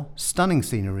galore, stunning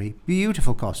scenery,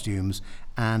 beautiful costumes,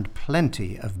 and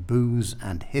plenty of boos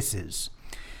and hisses.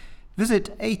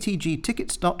 Visit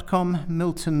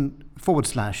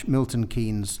atgtickets.com/Milton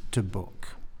Keynes to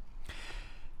book.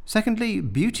 Secondly,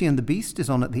 Beauty and the Beast is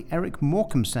on at the Eric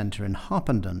Morecambe Centre in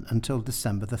Harpenden until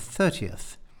December the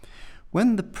 30th.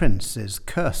 When the prince is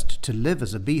cursed to live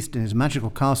as a beast in his magical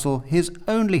castle, his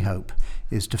only hope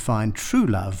is to find true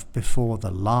love before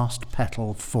the last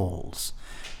petal falls.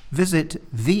 Visit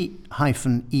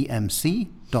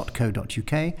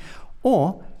the-emc.co.uk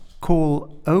or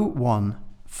call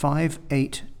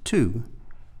 01582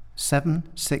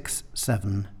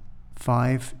 767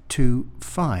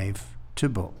 525 to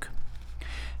book.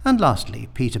 And lastly,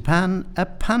 Peter Pan, a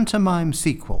pantomime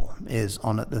sequel, is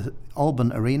on at the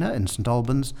Alban Arena in St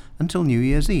Albans until New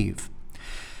Year's Eve.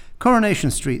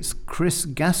 Coronation Street's Chris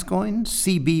Gascoigne,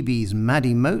 CBeebies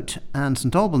Maddie Moat, and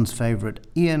St Albans favourite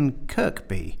Ian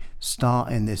Kirkby star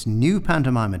in this new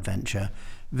pantomime adventure.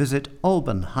 Visit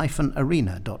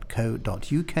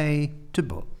alban-arena.co.uk to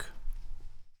book.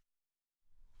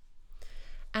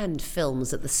 And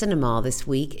films at the cinema this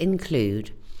week include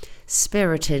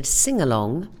Spirited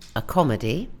Sing-Along, a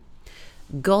comedy,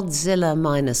 Godzilla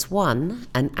 -1,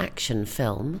 an action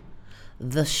film,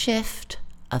 The Shift,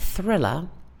 a thriller,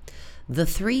 The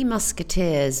Three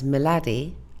Musketeers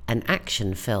Milady, an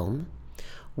action film,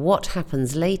 What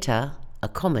Happens Later, a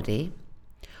comedy,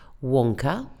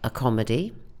 Wonka, a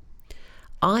comedy,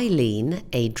 Eileen,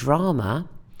 a drama,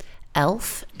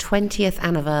 Elf, 20th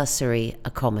Anniversary,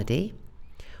 a comedy,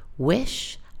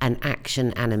 Wish, an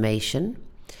action animation,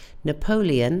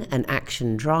 Napoleon, an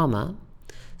action drama,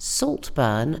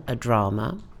 Saltburn, a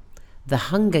drama, The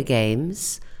Hunger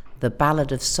Games, The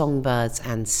Ballad of Songbirds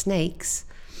and Snakes,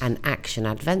 an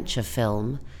action-adventure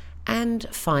film, and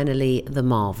finally The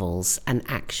Marvels, an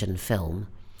action film.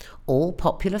 All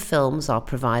popular films are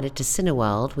provided to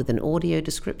Cineworld with an audio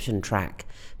description track.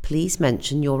 Please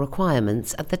mention your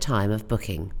requirements at the time of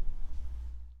booking.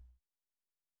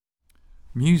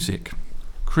 Music.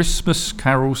 Christmas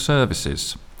carol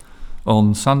services.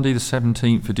 On Sunday the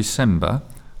 17th of December,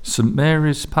 St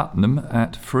Mary's Putnam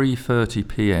at 3:30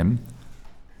 p.m,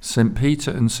 St Peter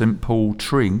and St Paul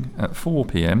Tring at 4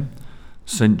 p.m,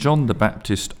 St John the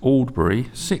Baptist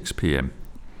Aldbury 6 p.m.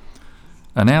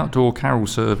 An outdoor carol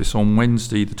service on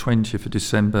Wednesday the 20th of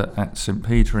December at St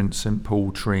Peter and St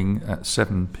Paul Tring at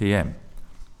 7 p.m.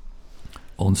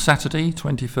 On Saturday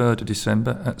 23rd of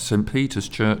December at St Peter's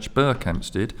Church,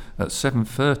 Berkhamsted at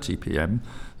 7:30 p.m,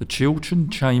 the Chiltern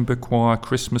Chamber Choir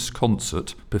Christmas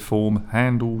Concert perform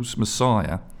Handel's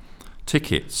Messiah.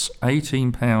 Tickets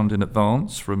 £18 in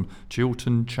advance from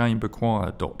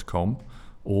chilternchamberchoir.com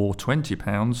or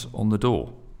 £20 on the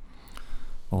door.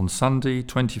 On Sunday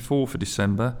 24th of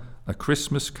December, a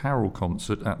Christmas carol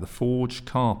concert at the Forge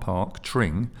Car Park,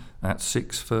 Tring, at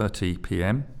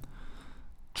 6:30pm.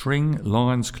 Tring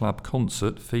Lions Club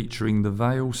concert featuring the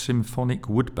Vale Symphonic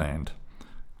Wood Band.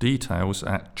 Details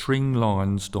at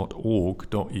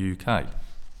tringlions.org.uk.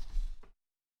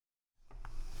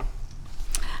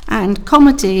 And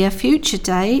comedy, a future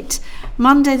date,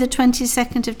 Monday the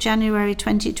 22nd of January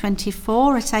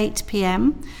 2024 at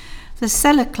 8pm. The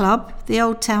Cellar Club, the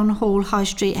Old Town Hall, High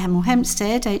Street, Hemel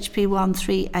Hempstead, HP1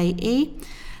 3AE.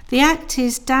 The act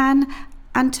is Dan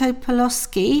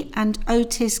Antopolowski and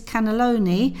Otis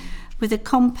Cannelloni with a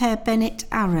compere Bennett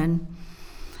Aaron.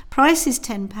 Price is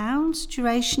 £10.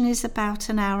 Duration is about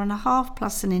an hour and a half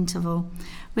plus an interval,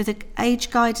 with an age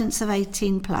guidance of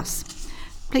 18+.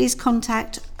 Please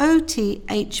contact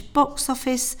OTH Box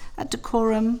Office at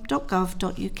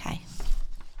dacorum.gov.uk.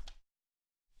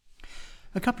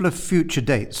 A couple of future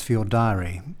dates for your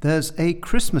diary. There's a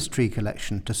Christmas tree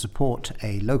collection to support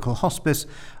a local hospice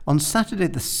on Saturday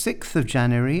the 6th of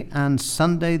January and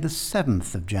Sunday the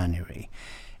 7th of January.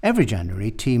 Every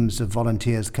January, teams of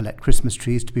volunteers collect Christmas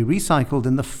trees to be recycled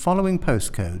in the following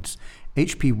postcodes: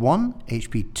 HP1,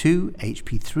 HP2,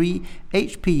 HP3,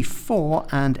 HP4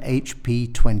 and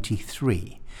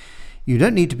HP23. You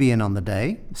don't need to be in on the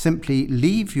day. Simply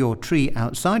leave your tree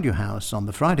outside your house on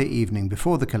the Friday evening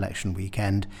before the collection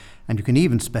weekend, and you can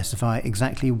even specify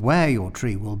exactly where your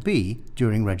tree will be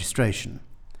during registration.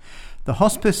 The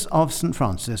Hospice of St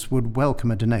Francis would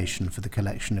welcome a donation for the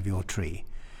collection of your tree.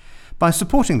 By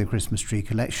supporting the Christmas tree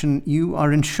collection, you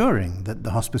are ensuring that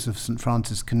the Hospice of St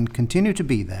Francis can continue to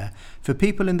be there for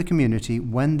people in the community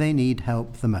when they need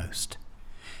help the most.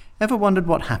 Ever wondered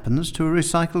what happens to a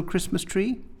recycled Christmas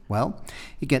tree? Well,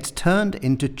 it gets turned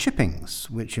into chippings,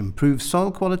 which improve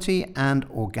soil quality and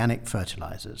organic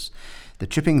fertilizers. The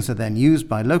chippings are then used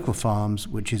by local farms,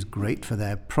 which is great for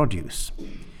their produce.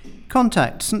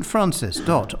 Contact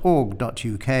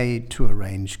stfrancis.org.uk to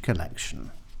arrange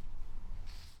collection.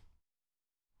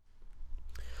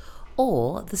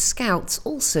 Or the Scouts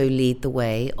also lead the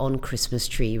way on Christmas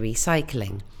tree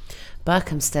recycling.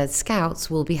 Berkhamsted Scouts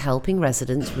will be helping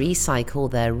residents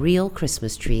recycle their real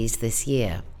Christmas trees this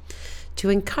year. To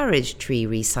encourage tree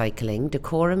recycling,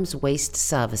 Dacorum's Waste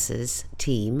Services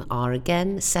team are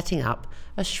again setting up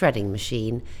a shredding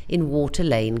machine in Water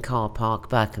Lane Car Park,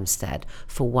 Berkhamsted,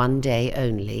 for one day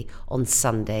only on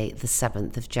Sunday the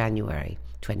 7th of January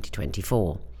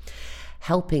 2024.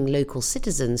 Helping local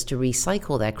citizens to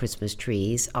recycle their Christmas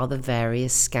trees are the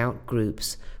various Scout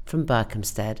groups from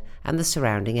Berkhamsted and the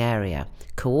surrounding area,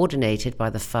 coordinated by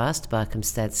the First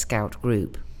Berkhamsted Scout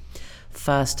Group.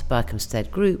 First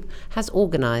Berkhamsted Group has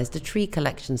organised a tree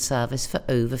collection service for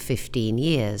over 15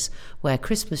 years, where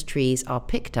Christmas trees are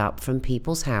picked up from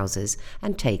people's houses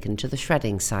and taken to the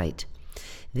shredding site.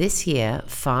 This year,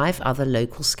 5 other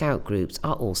local Scout groups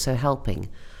are also helping: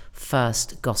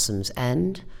 First Gossam's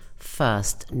End,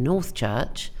 First North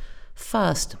Church,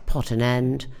 First Potton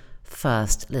End,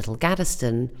 First Little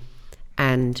Gaddesden,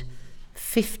 and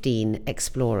 15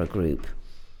 Explorer Group.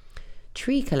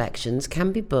 Tree collections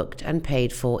can be booked and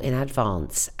paid for in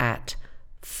advance at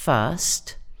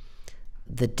first,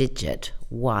 the digit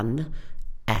 1,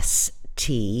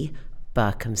 st,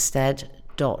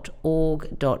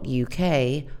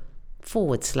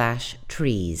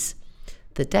 berkhamsted.org.uk/trees.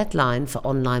 The deadline for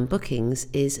online bookings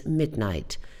is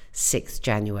midnight, 6th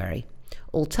January.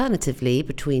 Alternatively,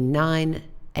 between 9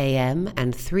 a.m.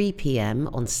 and 3 p.m.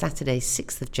 on Saturday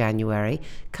 6th of January,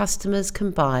 customers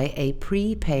can buy a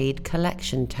prepaid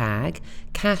collection tag,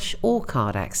 cash or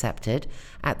card accepted,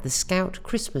 at the Scout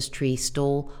Christmas tree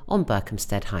stall on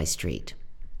Berkhamsted High Street.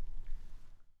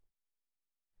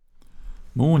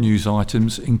 More news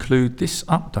items include this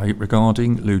update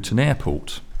regarding Luton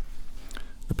Airport.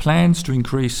 The plans to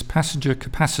increase passenger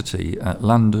capacity at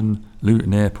London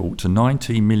Luton Airport to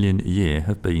 19 million a year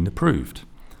have been approved.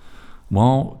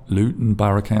 While Luton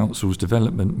Borough Council's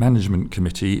Development Management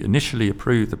Committee initially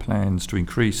approved the plans to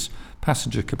increase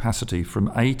passenger capacity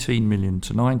from 18 million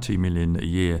to 90 million a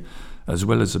year, as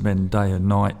well as amend day and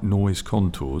night noise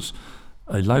contours,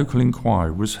 a local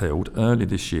inquiry was held early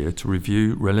this year to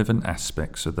review relevant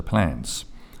aspects of the plans.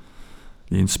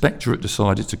 The inspectorate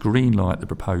decided to greenlight the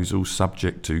proposal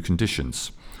subject to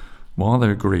conditions. While they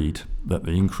agreed that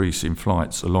the increase in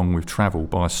flights along with travel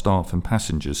by staff and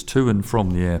passengers to and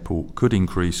from the airport could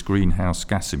increase greenhouse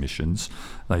gas emissions,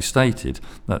 they stated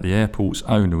that the airport's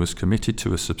owner was committed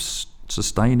to a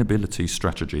sustainability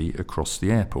strategy across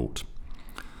the airport.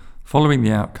 Following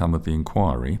the outcome of the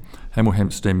inquiry, Hemel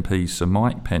Hempstead MP Sir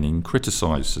Mike Penning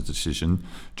criticised the decision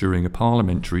during a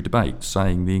parliamentary debate,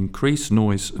 saying the increased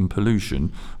noise and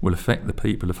pollution will affect the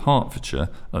people of Hertfordshire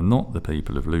and not the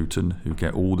people of Luton, who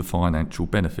get all the financial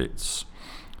benefits.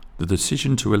 The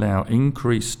decision to allow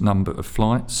increased number of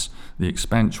flights, the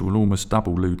expansion will almost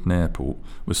double Luton Airport,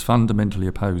 was fundamentally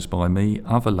opposed by me,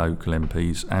 other local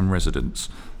MPs and residents,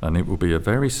 and it will be a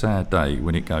very sad day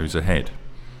when it goes ahead.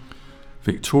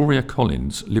 Victoria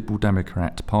Collins, Liberal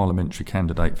Democrat parliamentary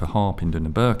candidate for Harpenden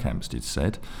and Berkhamsted,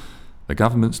 said, "The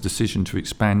government's decision to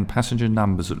expand passenger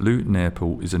numbers at Luton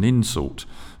Airport is an insult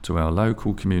to our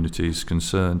local communities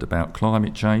concerned about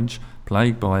climate change,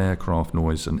 plagued by aircraft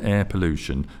noise and air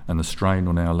pollution, and the strain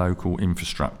on our local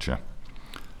infrastructure."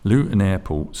 Luton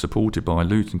Airport, supported by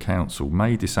Luton Council,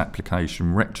 made this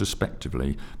application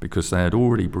retrospectively because they had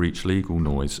already breached legal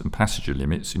noise and passenger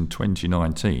limits in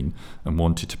 2019 and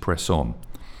wanted to press on.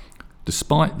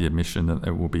 Despite the admission that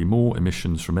there will be more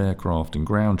emissions from aircraft and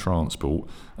ground transport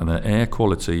and that air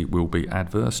quality will be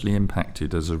adversely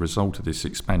impacted as a result of this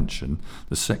expansion,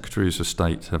 the Secretaries of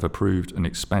State have approved an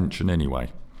expansion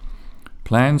anyway.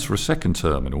 Plans for a second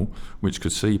terminal, which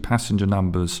could see passenger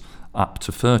numbers up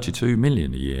to 32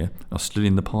 million a year, are still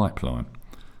in the pipeline.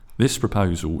 This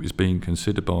proposal is being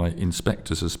considered by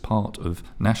inspectors as part of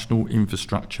national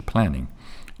infrastructure planning.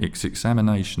 Its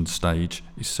examination stage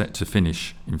is set to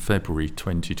finish in February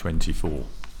 2024.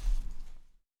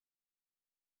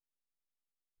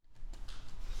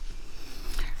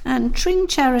 And Tring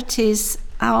Charities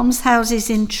almshouses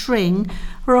in Tring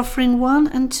are offering 1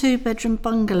 and 2 bedroom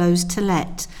bungalows to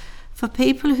let for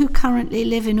people who currently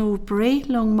live in Albury,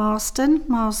 Long Marston,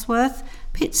 Marsworth,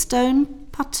 Pitstone,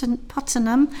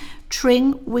 Puttenham,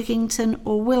 Tring, Wigington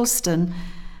or Wilston.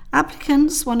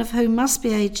 Applicants, one of whom must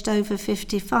be aged over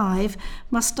 55,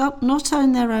 must not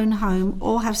own their own home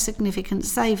or have significant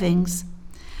savings.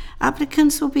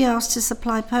 Applicants will be asked to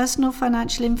supply personal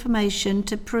financial information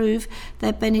to prove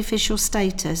their beneficial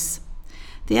status.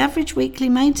 The average weekly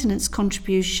maintenance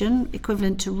contribution,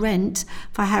 equivalent to rent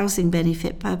for housing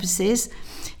benefit purposes,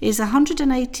 is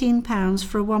 £118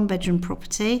 for a 1-bedroom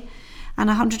property and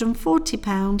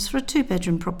 £140 for a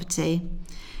 2-bedroom property.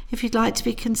 If you'd like to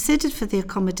be considered for the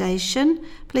accommodation,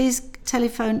 please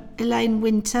telephone Elaine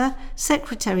Winter,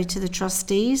 Secretary to the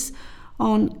Trustees,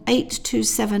 on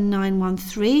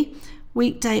 827913,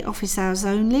 weekday office hours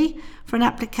only, for an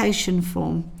application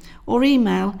form, or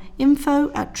email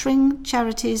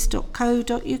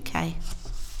info@tringcharities.co.uk.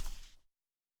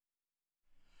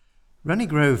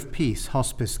 Runnygrove Peace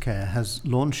Hospice Care has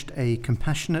launched a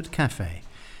compassionate cafe.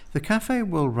 The cafe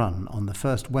will run on the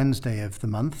first Wednesday of the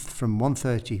month from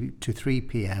 1:30 to 3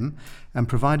 p.m. and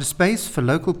provide a space for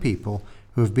local people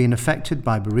who have been affected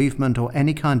by bereavement or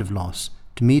any kind of loss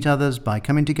to meet others by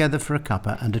coming together for a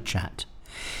cuppa and a chat.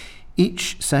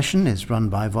 Each session is run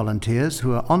by volunteers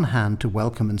who are on hand to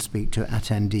welcome and speak to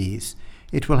attendees.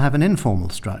 It will have an informal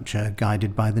structure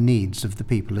guided by the needs of the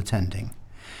people attending.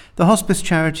 The hospice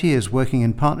charity is working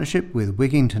in partnership with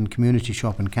Wigington Community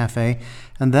Shop and Cafe,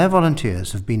 and their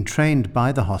volunteers have been trained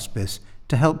by the hospice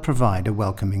to help provide a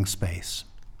welcoming space.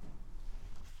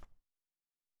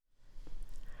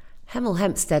 Hemel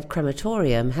Hempstead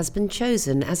Crematorium has been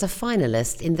chosen as a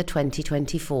finalist in the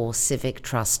 2024 Civic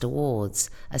Trust Awards,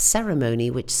 a ceremony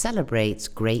which celebrates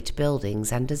great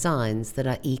buildings and designs that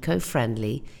are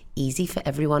eco-friendly, easy for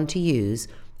everyone to use,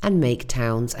 and make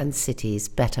towns and cities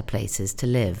better places to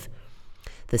live.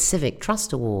 The Civic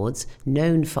Trust Awards,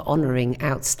 known for honouring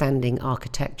outstanding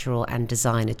architectural and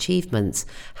design achievements,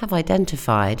 have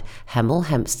identified Hemel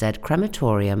Hempstead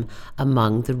Crematorium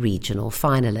among the regional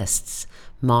finalists,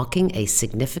 marking a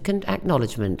significant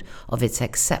acknowledgement of its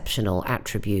exceptional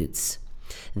attributes.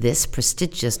 This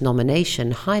prestigious nomination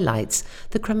highlights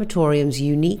the crematorium's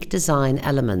unique design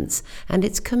elements and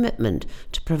its commitment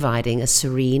to providing a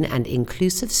serene and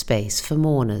inclusive space for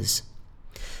mourners.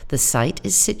 The site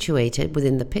is situated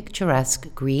within the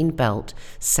picturesque green belt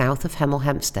south of Hemel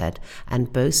Hempstead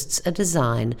and boasts a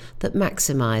design that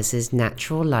maximises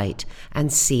natural light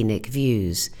and scenic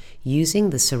views, using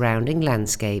the surrounding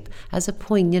landscape as a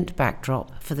poignant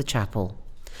backdrop for the chapel.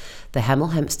 The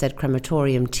Hemel Hempstead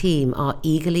Crematorium team are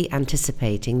eagerly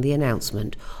anticipating the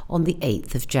announcement on the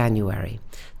 8th of January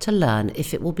to learn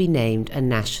if it will be named a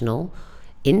national,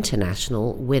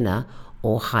 international winner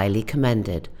or highly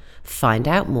commended. Find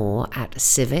out more at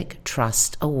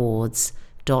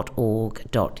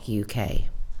civictrustawards.org.uk.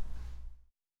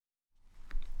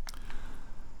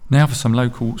 Now for some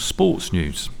local sports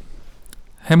news.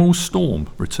 Hemel Storm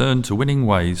returned to winning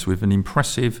ways with an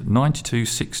impressive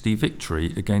 92-60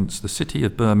 victory against the City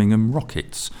of Birmingham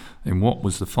Rockets in what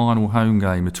was the final home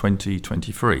game of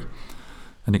 2023.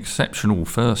 An exceptional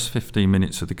first 15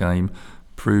 minutes of the game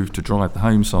proved to drive the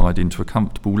home side into a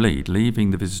comfortable lead, leaving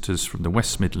the visitors from the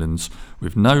West Midlands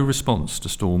with no response to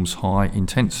Storm's high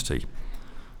intensity.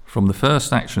 From the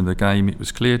first action of the game, it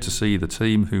was clear to see the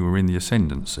team who were in the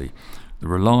ascendancy. The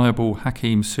reliable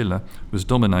Hakeem Silla was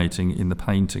dominating in the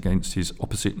paint against his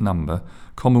opposite number,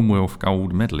 Commonwealth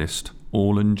gold medalist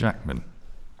Orlan Jackman.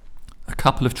 A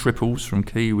couple of triples from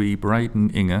Kiwi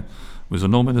Braden Inger was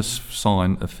an ominous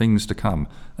sign of things to come,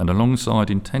 and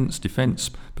alongside intense defence,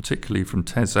 particularly from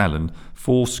Tez Allen,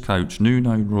 forced coach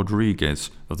Nuno Rodriguez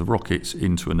of the Rockets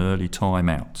into an early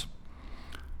time-out.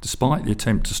 Despite the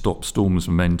attempt to stop Storm's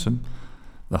momentum,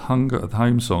 the hunger of the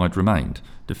home side remained,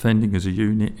 defending as a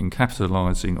unit and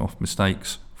capitalising off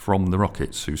mistakes from the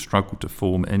Rockets, who struggled to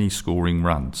form any scoring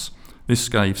runs. This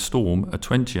gave Storm a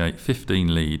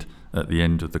 28-15 lead at the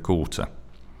end of the quarter.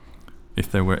 If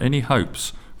there were any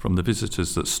hopes from the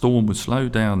visitors that Storm would slow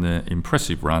down their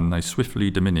impressive run, they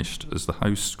swiftly diminished as the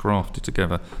hosts crafted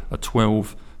together a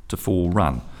 12-4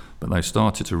 run, but they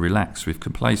started to relax, with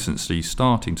complacency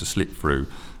starting to slip through,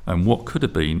 and what could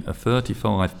have been a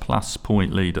 35-plus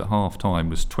point lead at half-time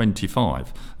was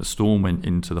 25, as Storm went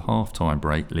into the half-time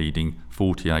break leading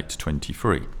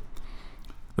 48-23.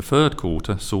 The third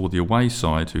quarter saw the away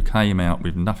side, who came out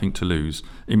with nothing to lose,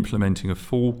 implementing a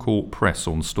full-court press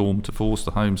on Storm to force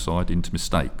the home side into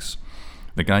mistakes.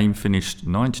 The game finished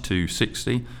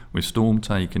 92-60, with Storm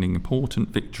taking an important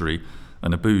victory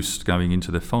and a boost going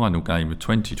into their final game of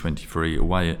 2023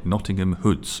 away at Nottingham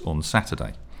Hoods on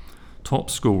Saturday.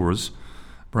 Top scorers: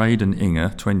 Braden Inger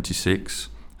 26,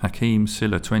 Hakeem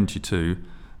Silla 22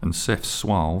 and Seth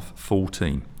Swalve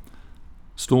 14.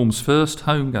 Storm's first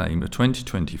home game of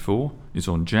 2024 is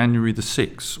on January the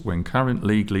 6th, when current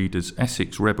league leaders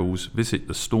Essex Rebels visit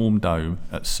the Storm Dome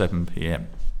at 7 p.m.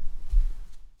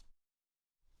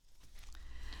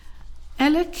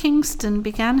 Ella Kingston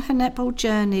began her netball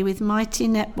journey with Mighty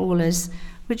Netballers,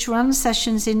 which run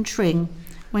sessions in Tring,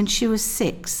 when she was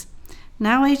 6.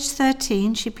 Now aged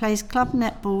 13, she plays club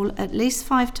netball at least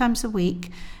 5 times a week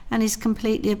and is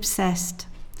completely obsessed.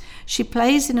 She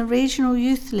plays in a regional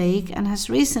youth league and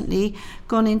has recently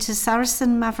gone into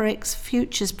Saracen Mavericks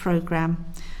Futures programme,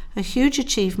 a huge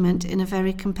achievement in a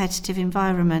very competitive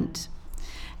environment.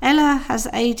 Ella has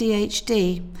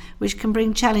ADHD, which can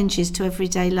bring challenges to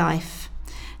everyday life.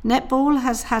 Netball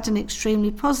has had an extremely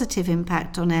positive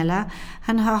impact on Ella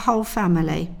and her whole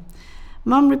family.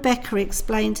 Mum Rebecca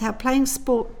explained how playing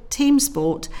team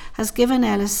sport has given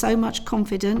Ella so much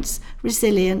confidence,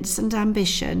 resilience and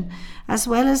ambition, as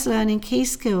well as learning key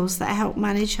skills that help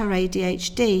manage her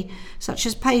ADHD, such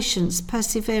as patience,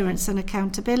 perseverance and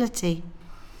accountability.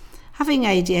 Having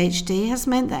ADHD has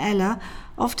meant that Ella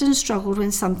often struggled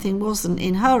when something wasn't,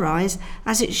 in her eyes,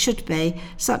 as it should be,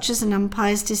 such as an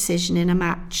umpire's decision in a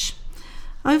match.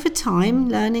 Over time,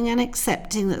 learning and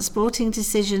accepting that sporting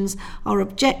decisions are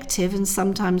objective and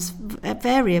sometimes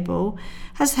variable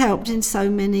has helped in so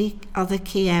many other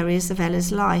key areas of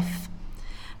Ella's life.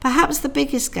 Perhaps the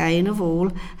biggest gain of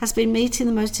all has been meeting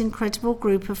the most incredible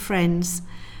group of friends.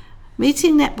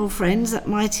 Meeting netball friends at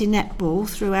Mighty Netball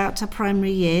throughout her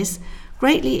primary years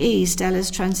greatly eased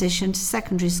Ella's transition to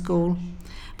secondary school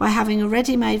by having a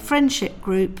ready-made friendship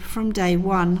group from day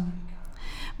one.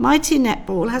 Mighty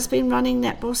Netball has been running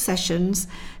netball sessions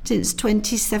since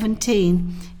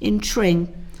 2017 in Tring,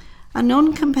 a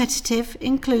non-competitive,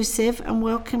 inclusive and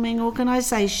welcoming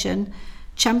organisation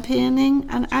championing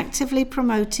and actively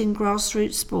promoting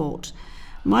grassroots sport.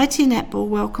 Mighty Netball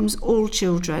welcomes all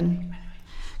children.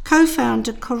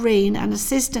 Co-founder Corinne and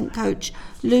assistant coach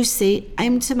Lucy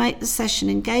aim to make the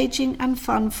session engaging and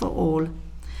fun for all.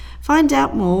 Find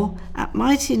out more at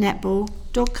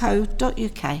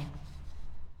mightynetball.co.uk.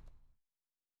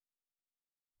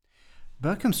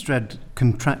 Berkhamsted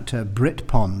contractor Brit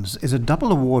Ponds is a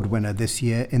double award winner this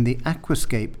year in the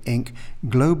Aquascape Inc.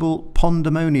 Global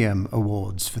Pondemonium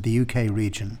Awards for the UK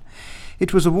region.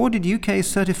 It was awarded UK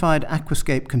Certified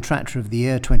Aquascape Contractor of the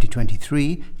Year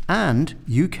 2023 and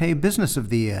UK Business of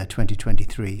the Year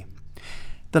 2023.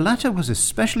 The latter was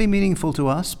especially meaningful to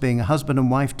us, being a husband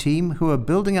and wife team who are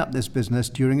building up this business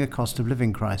during a cost of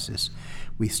living crisis.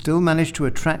 We still managed to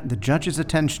attract the judges'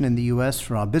 attention in the US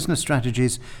for our business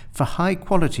strategies for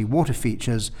high-quality water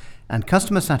features and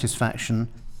customer satisfaction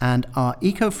and our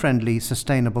eco-friendly,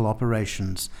 sustainable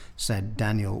operations, said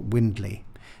Daniel Windley.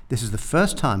 This is the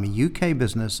first time a UK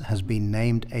business has been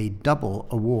named a double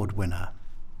award winner.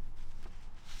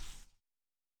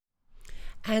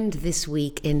 And this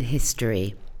week in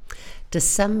history.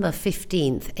 December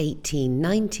 15th,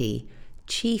 1890,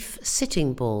 Chief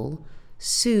Sitting Bull,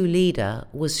 Sioux leader,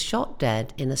 was shot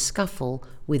dead in a scuffle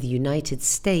with United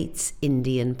States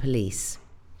Indian Police.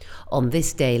 On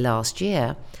this day last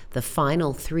year, the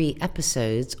final 3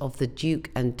 episodes of the Duke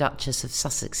and Duchess of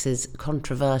Sussex's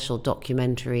controversial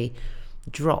documentary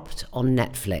dropped on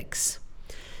Netflix.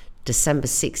 December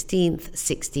 16th,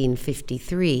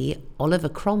 1653, Oliver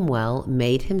Cromwell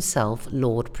made himself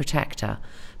Lord Protector,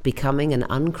 becoming an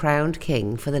uncrowned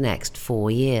king for the next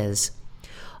 4 years.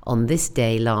 On this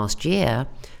day last year,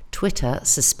 Twitter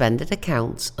suspended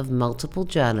accounts of multiple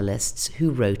journalists who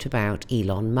wrote about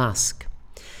Elon Musk.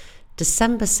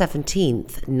 December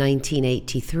 17th,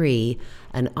 1983,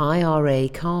 an IRA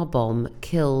car bomb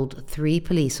killed 3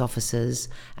 police officers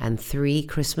and 3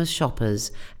 Christmas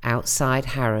shoppers outside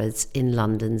Harrods in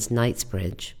London's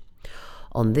Knightsbridge.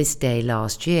 On this day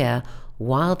last year,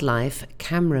 wildlife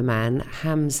cameraman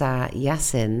Hamza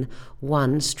Yassin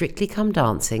won Strictly Come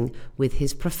Dancing with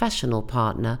his professional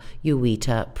partner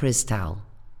Yuita Pristal.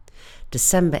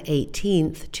 December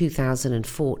 18th,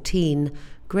 2014,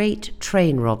 great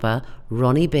train robber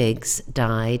Ronnie Biggs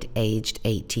died aged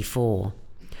 84.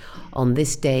 On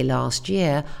this day last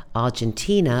year,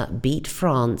 Argentina beat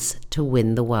France to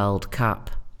win the World Cup.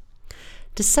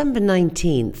 December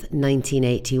 19th,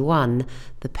 1981,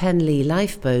 the Penlee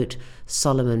lifeboat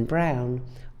Solomon Brown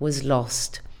was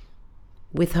lost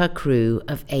with her crew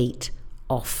of 8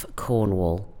 off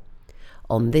Cornwall.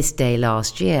 On this day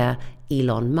last year,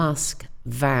 Elon Musk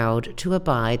vowed to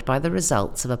abide by the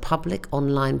results of a public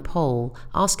online poll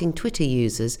asking Twitter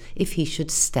users if he should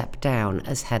step down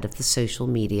as head of the social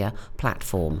media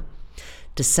platform.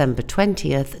 December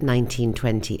 20th,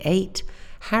 1928,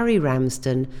 Harry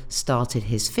Ramsden started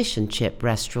his fish and chip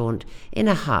restaurant in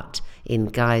a hut in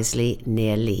Guiseley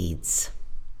near Leeds.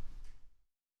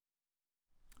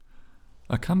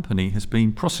 A company has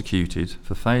been prosecuted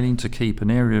for failing to keep an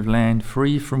area of land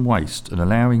free from waste and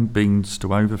allowing bins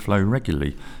to overflow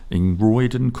regularly in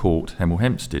Roydon Court, Hemel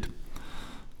Hempstead.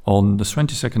 On the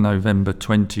 22nd November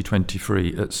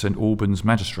 2023 at St Albans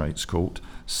Magistrates Court,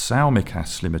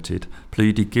 Salmicas Limited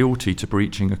pleaded guilty to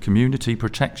breaching a community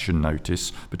protection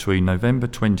notice between November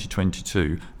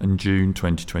 2022 and June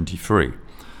 2023.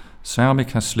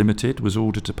 Salmicas Limited was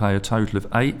ordered to pay a total of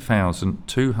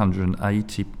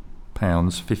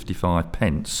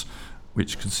 £8,280.55,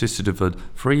 which consisted of a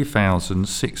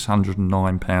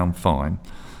 £3,609 fine,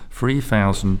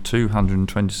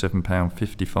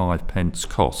 £3,227.55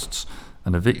 costs,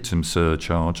 and a victim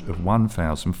surcharge of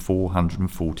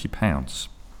 £1,440.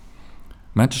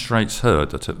 Magistrates heard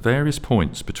that at various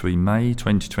points between May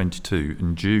 2022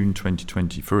 and June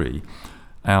 2023,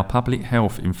 our public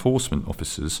health enforcement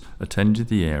officers attended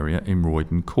the area in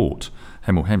Roydon Court,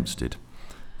 Hemel Hempstead.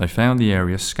 They found the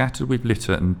area scattered with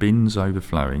litter and bins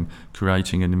overflowing,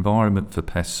 creating an environment for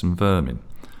pests and vermin.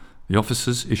 The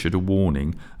officers issued a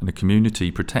warning and a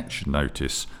community protection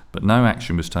notice, but no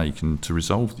action was taken to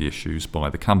resolve the issues by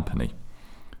the company.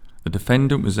 The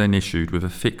defendant was then issued with a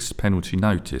fixed penalty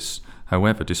notice.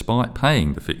 However, despite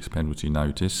paying the fixed penalty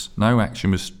notice, no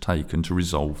action was taken to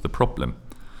resolve the problem.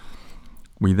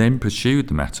 We then pursued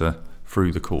the matter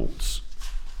through the courts.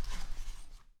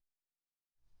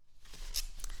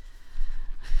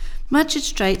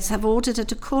 Magistrates have ordered a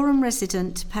Dacorum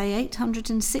resident to pay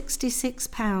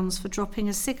 £866 for dropping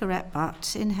a cigarette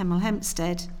butt in Hemel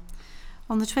Hempstead.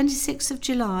 On the 26th of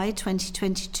July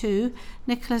 2022,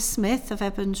 Nicholas Smith of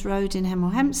Evans Road in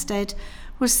Hemel Hempstead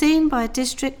was seen by a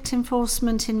District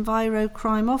Enforcement Enviro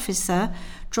Crime Officer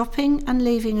dropping and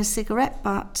leaving a cigarette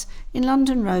butt in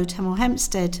London Road, Hemel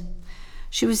Hempstead.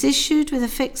 She was issued with a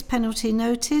fixed penalty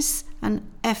notice and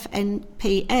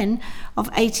FNPN of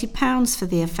 £80 for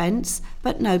the offence,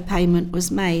 but no payment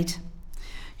was made.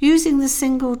 Using the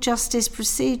single justice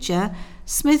procedure,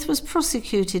 Smith was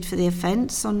prosecuted for the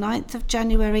offence on 9th of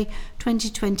January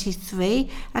 2023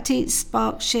 at East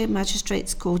Berkshire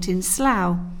Magistrates Court in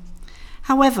Slough.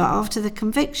 However, after the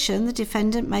conviction, the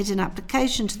defendant made an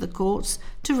application to the courts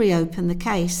to reopen the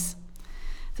case.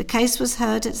 The case was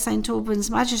heard at St Albans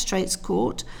Magistrates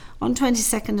Court on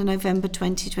 22nd of November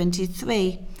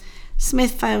 2023.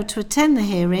 Smith failed to attend the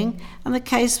hearing and the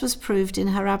case was proved in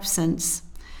her absence.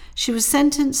 She was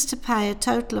sentenced to pay a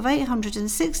total of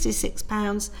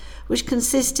 £866, which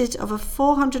consisted of a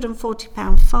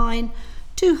 £440 fine,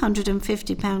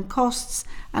 £250 costs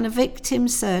and a victim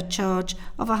surcharge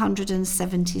of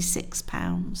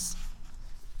 £176.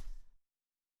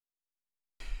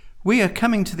 We are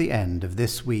coming to the end of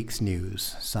this week's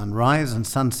news. Sunrise and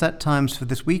sunset times for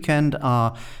this weekend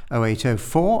are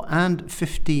 08:04 and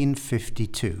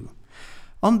 15:52.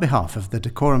 On behalf of the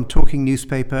Dacorum Talking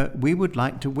Newspaper, we would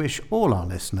like to wish all our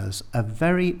listeners a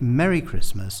very Merry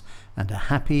Christmas and a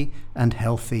happy and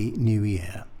healthy New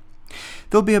Year.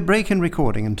 There'll be a break in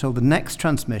recording until the next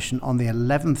transmission on the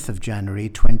 11th of January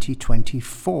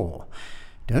 2024.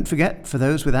 Don't forget, for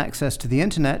those with access to the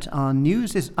internet, our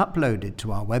news is uploaded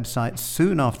to our website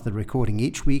soon after the recording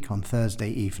each week on Thursday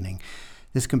evening.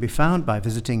 This can be found by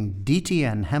visiting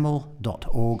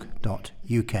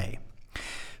dtnhemel.org.uk.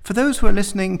 For those who are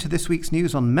listening to this week's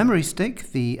news on Memory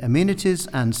Stick, the amenities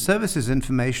and services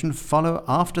information follow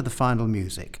after the final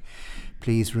music.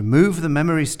 Please remove the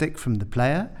Memory Stick from the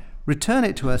player, return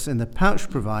it to us in the pouch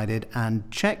provided, and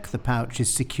check the pouch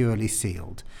is securely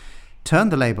sealed. Turn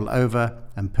the label over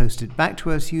and post it back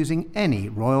to us using any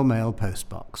Royal Mail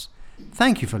postbox.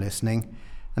 Thank you for listening.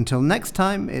 Until next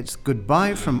time, it's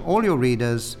goodbye from all your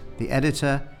readers, the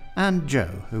editor, and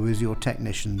Joe, who is your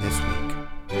technician this week.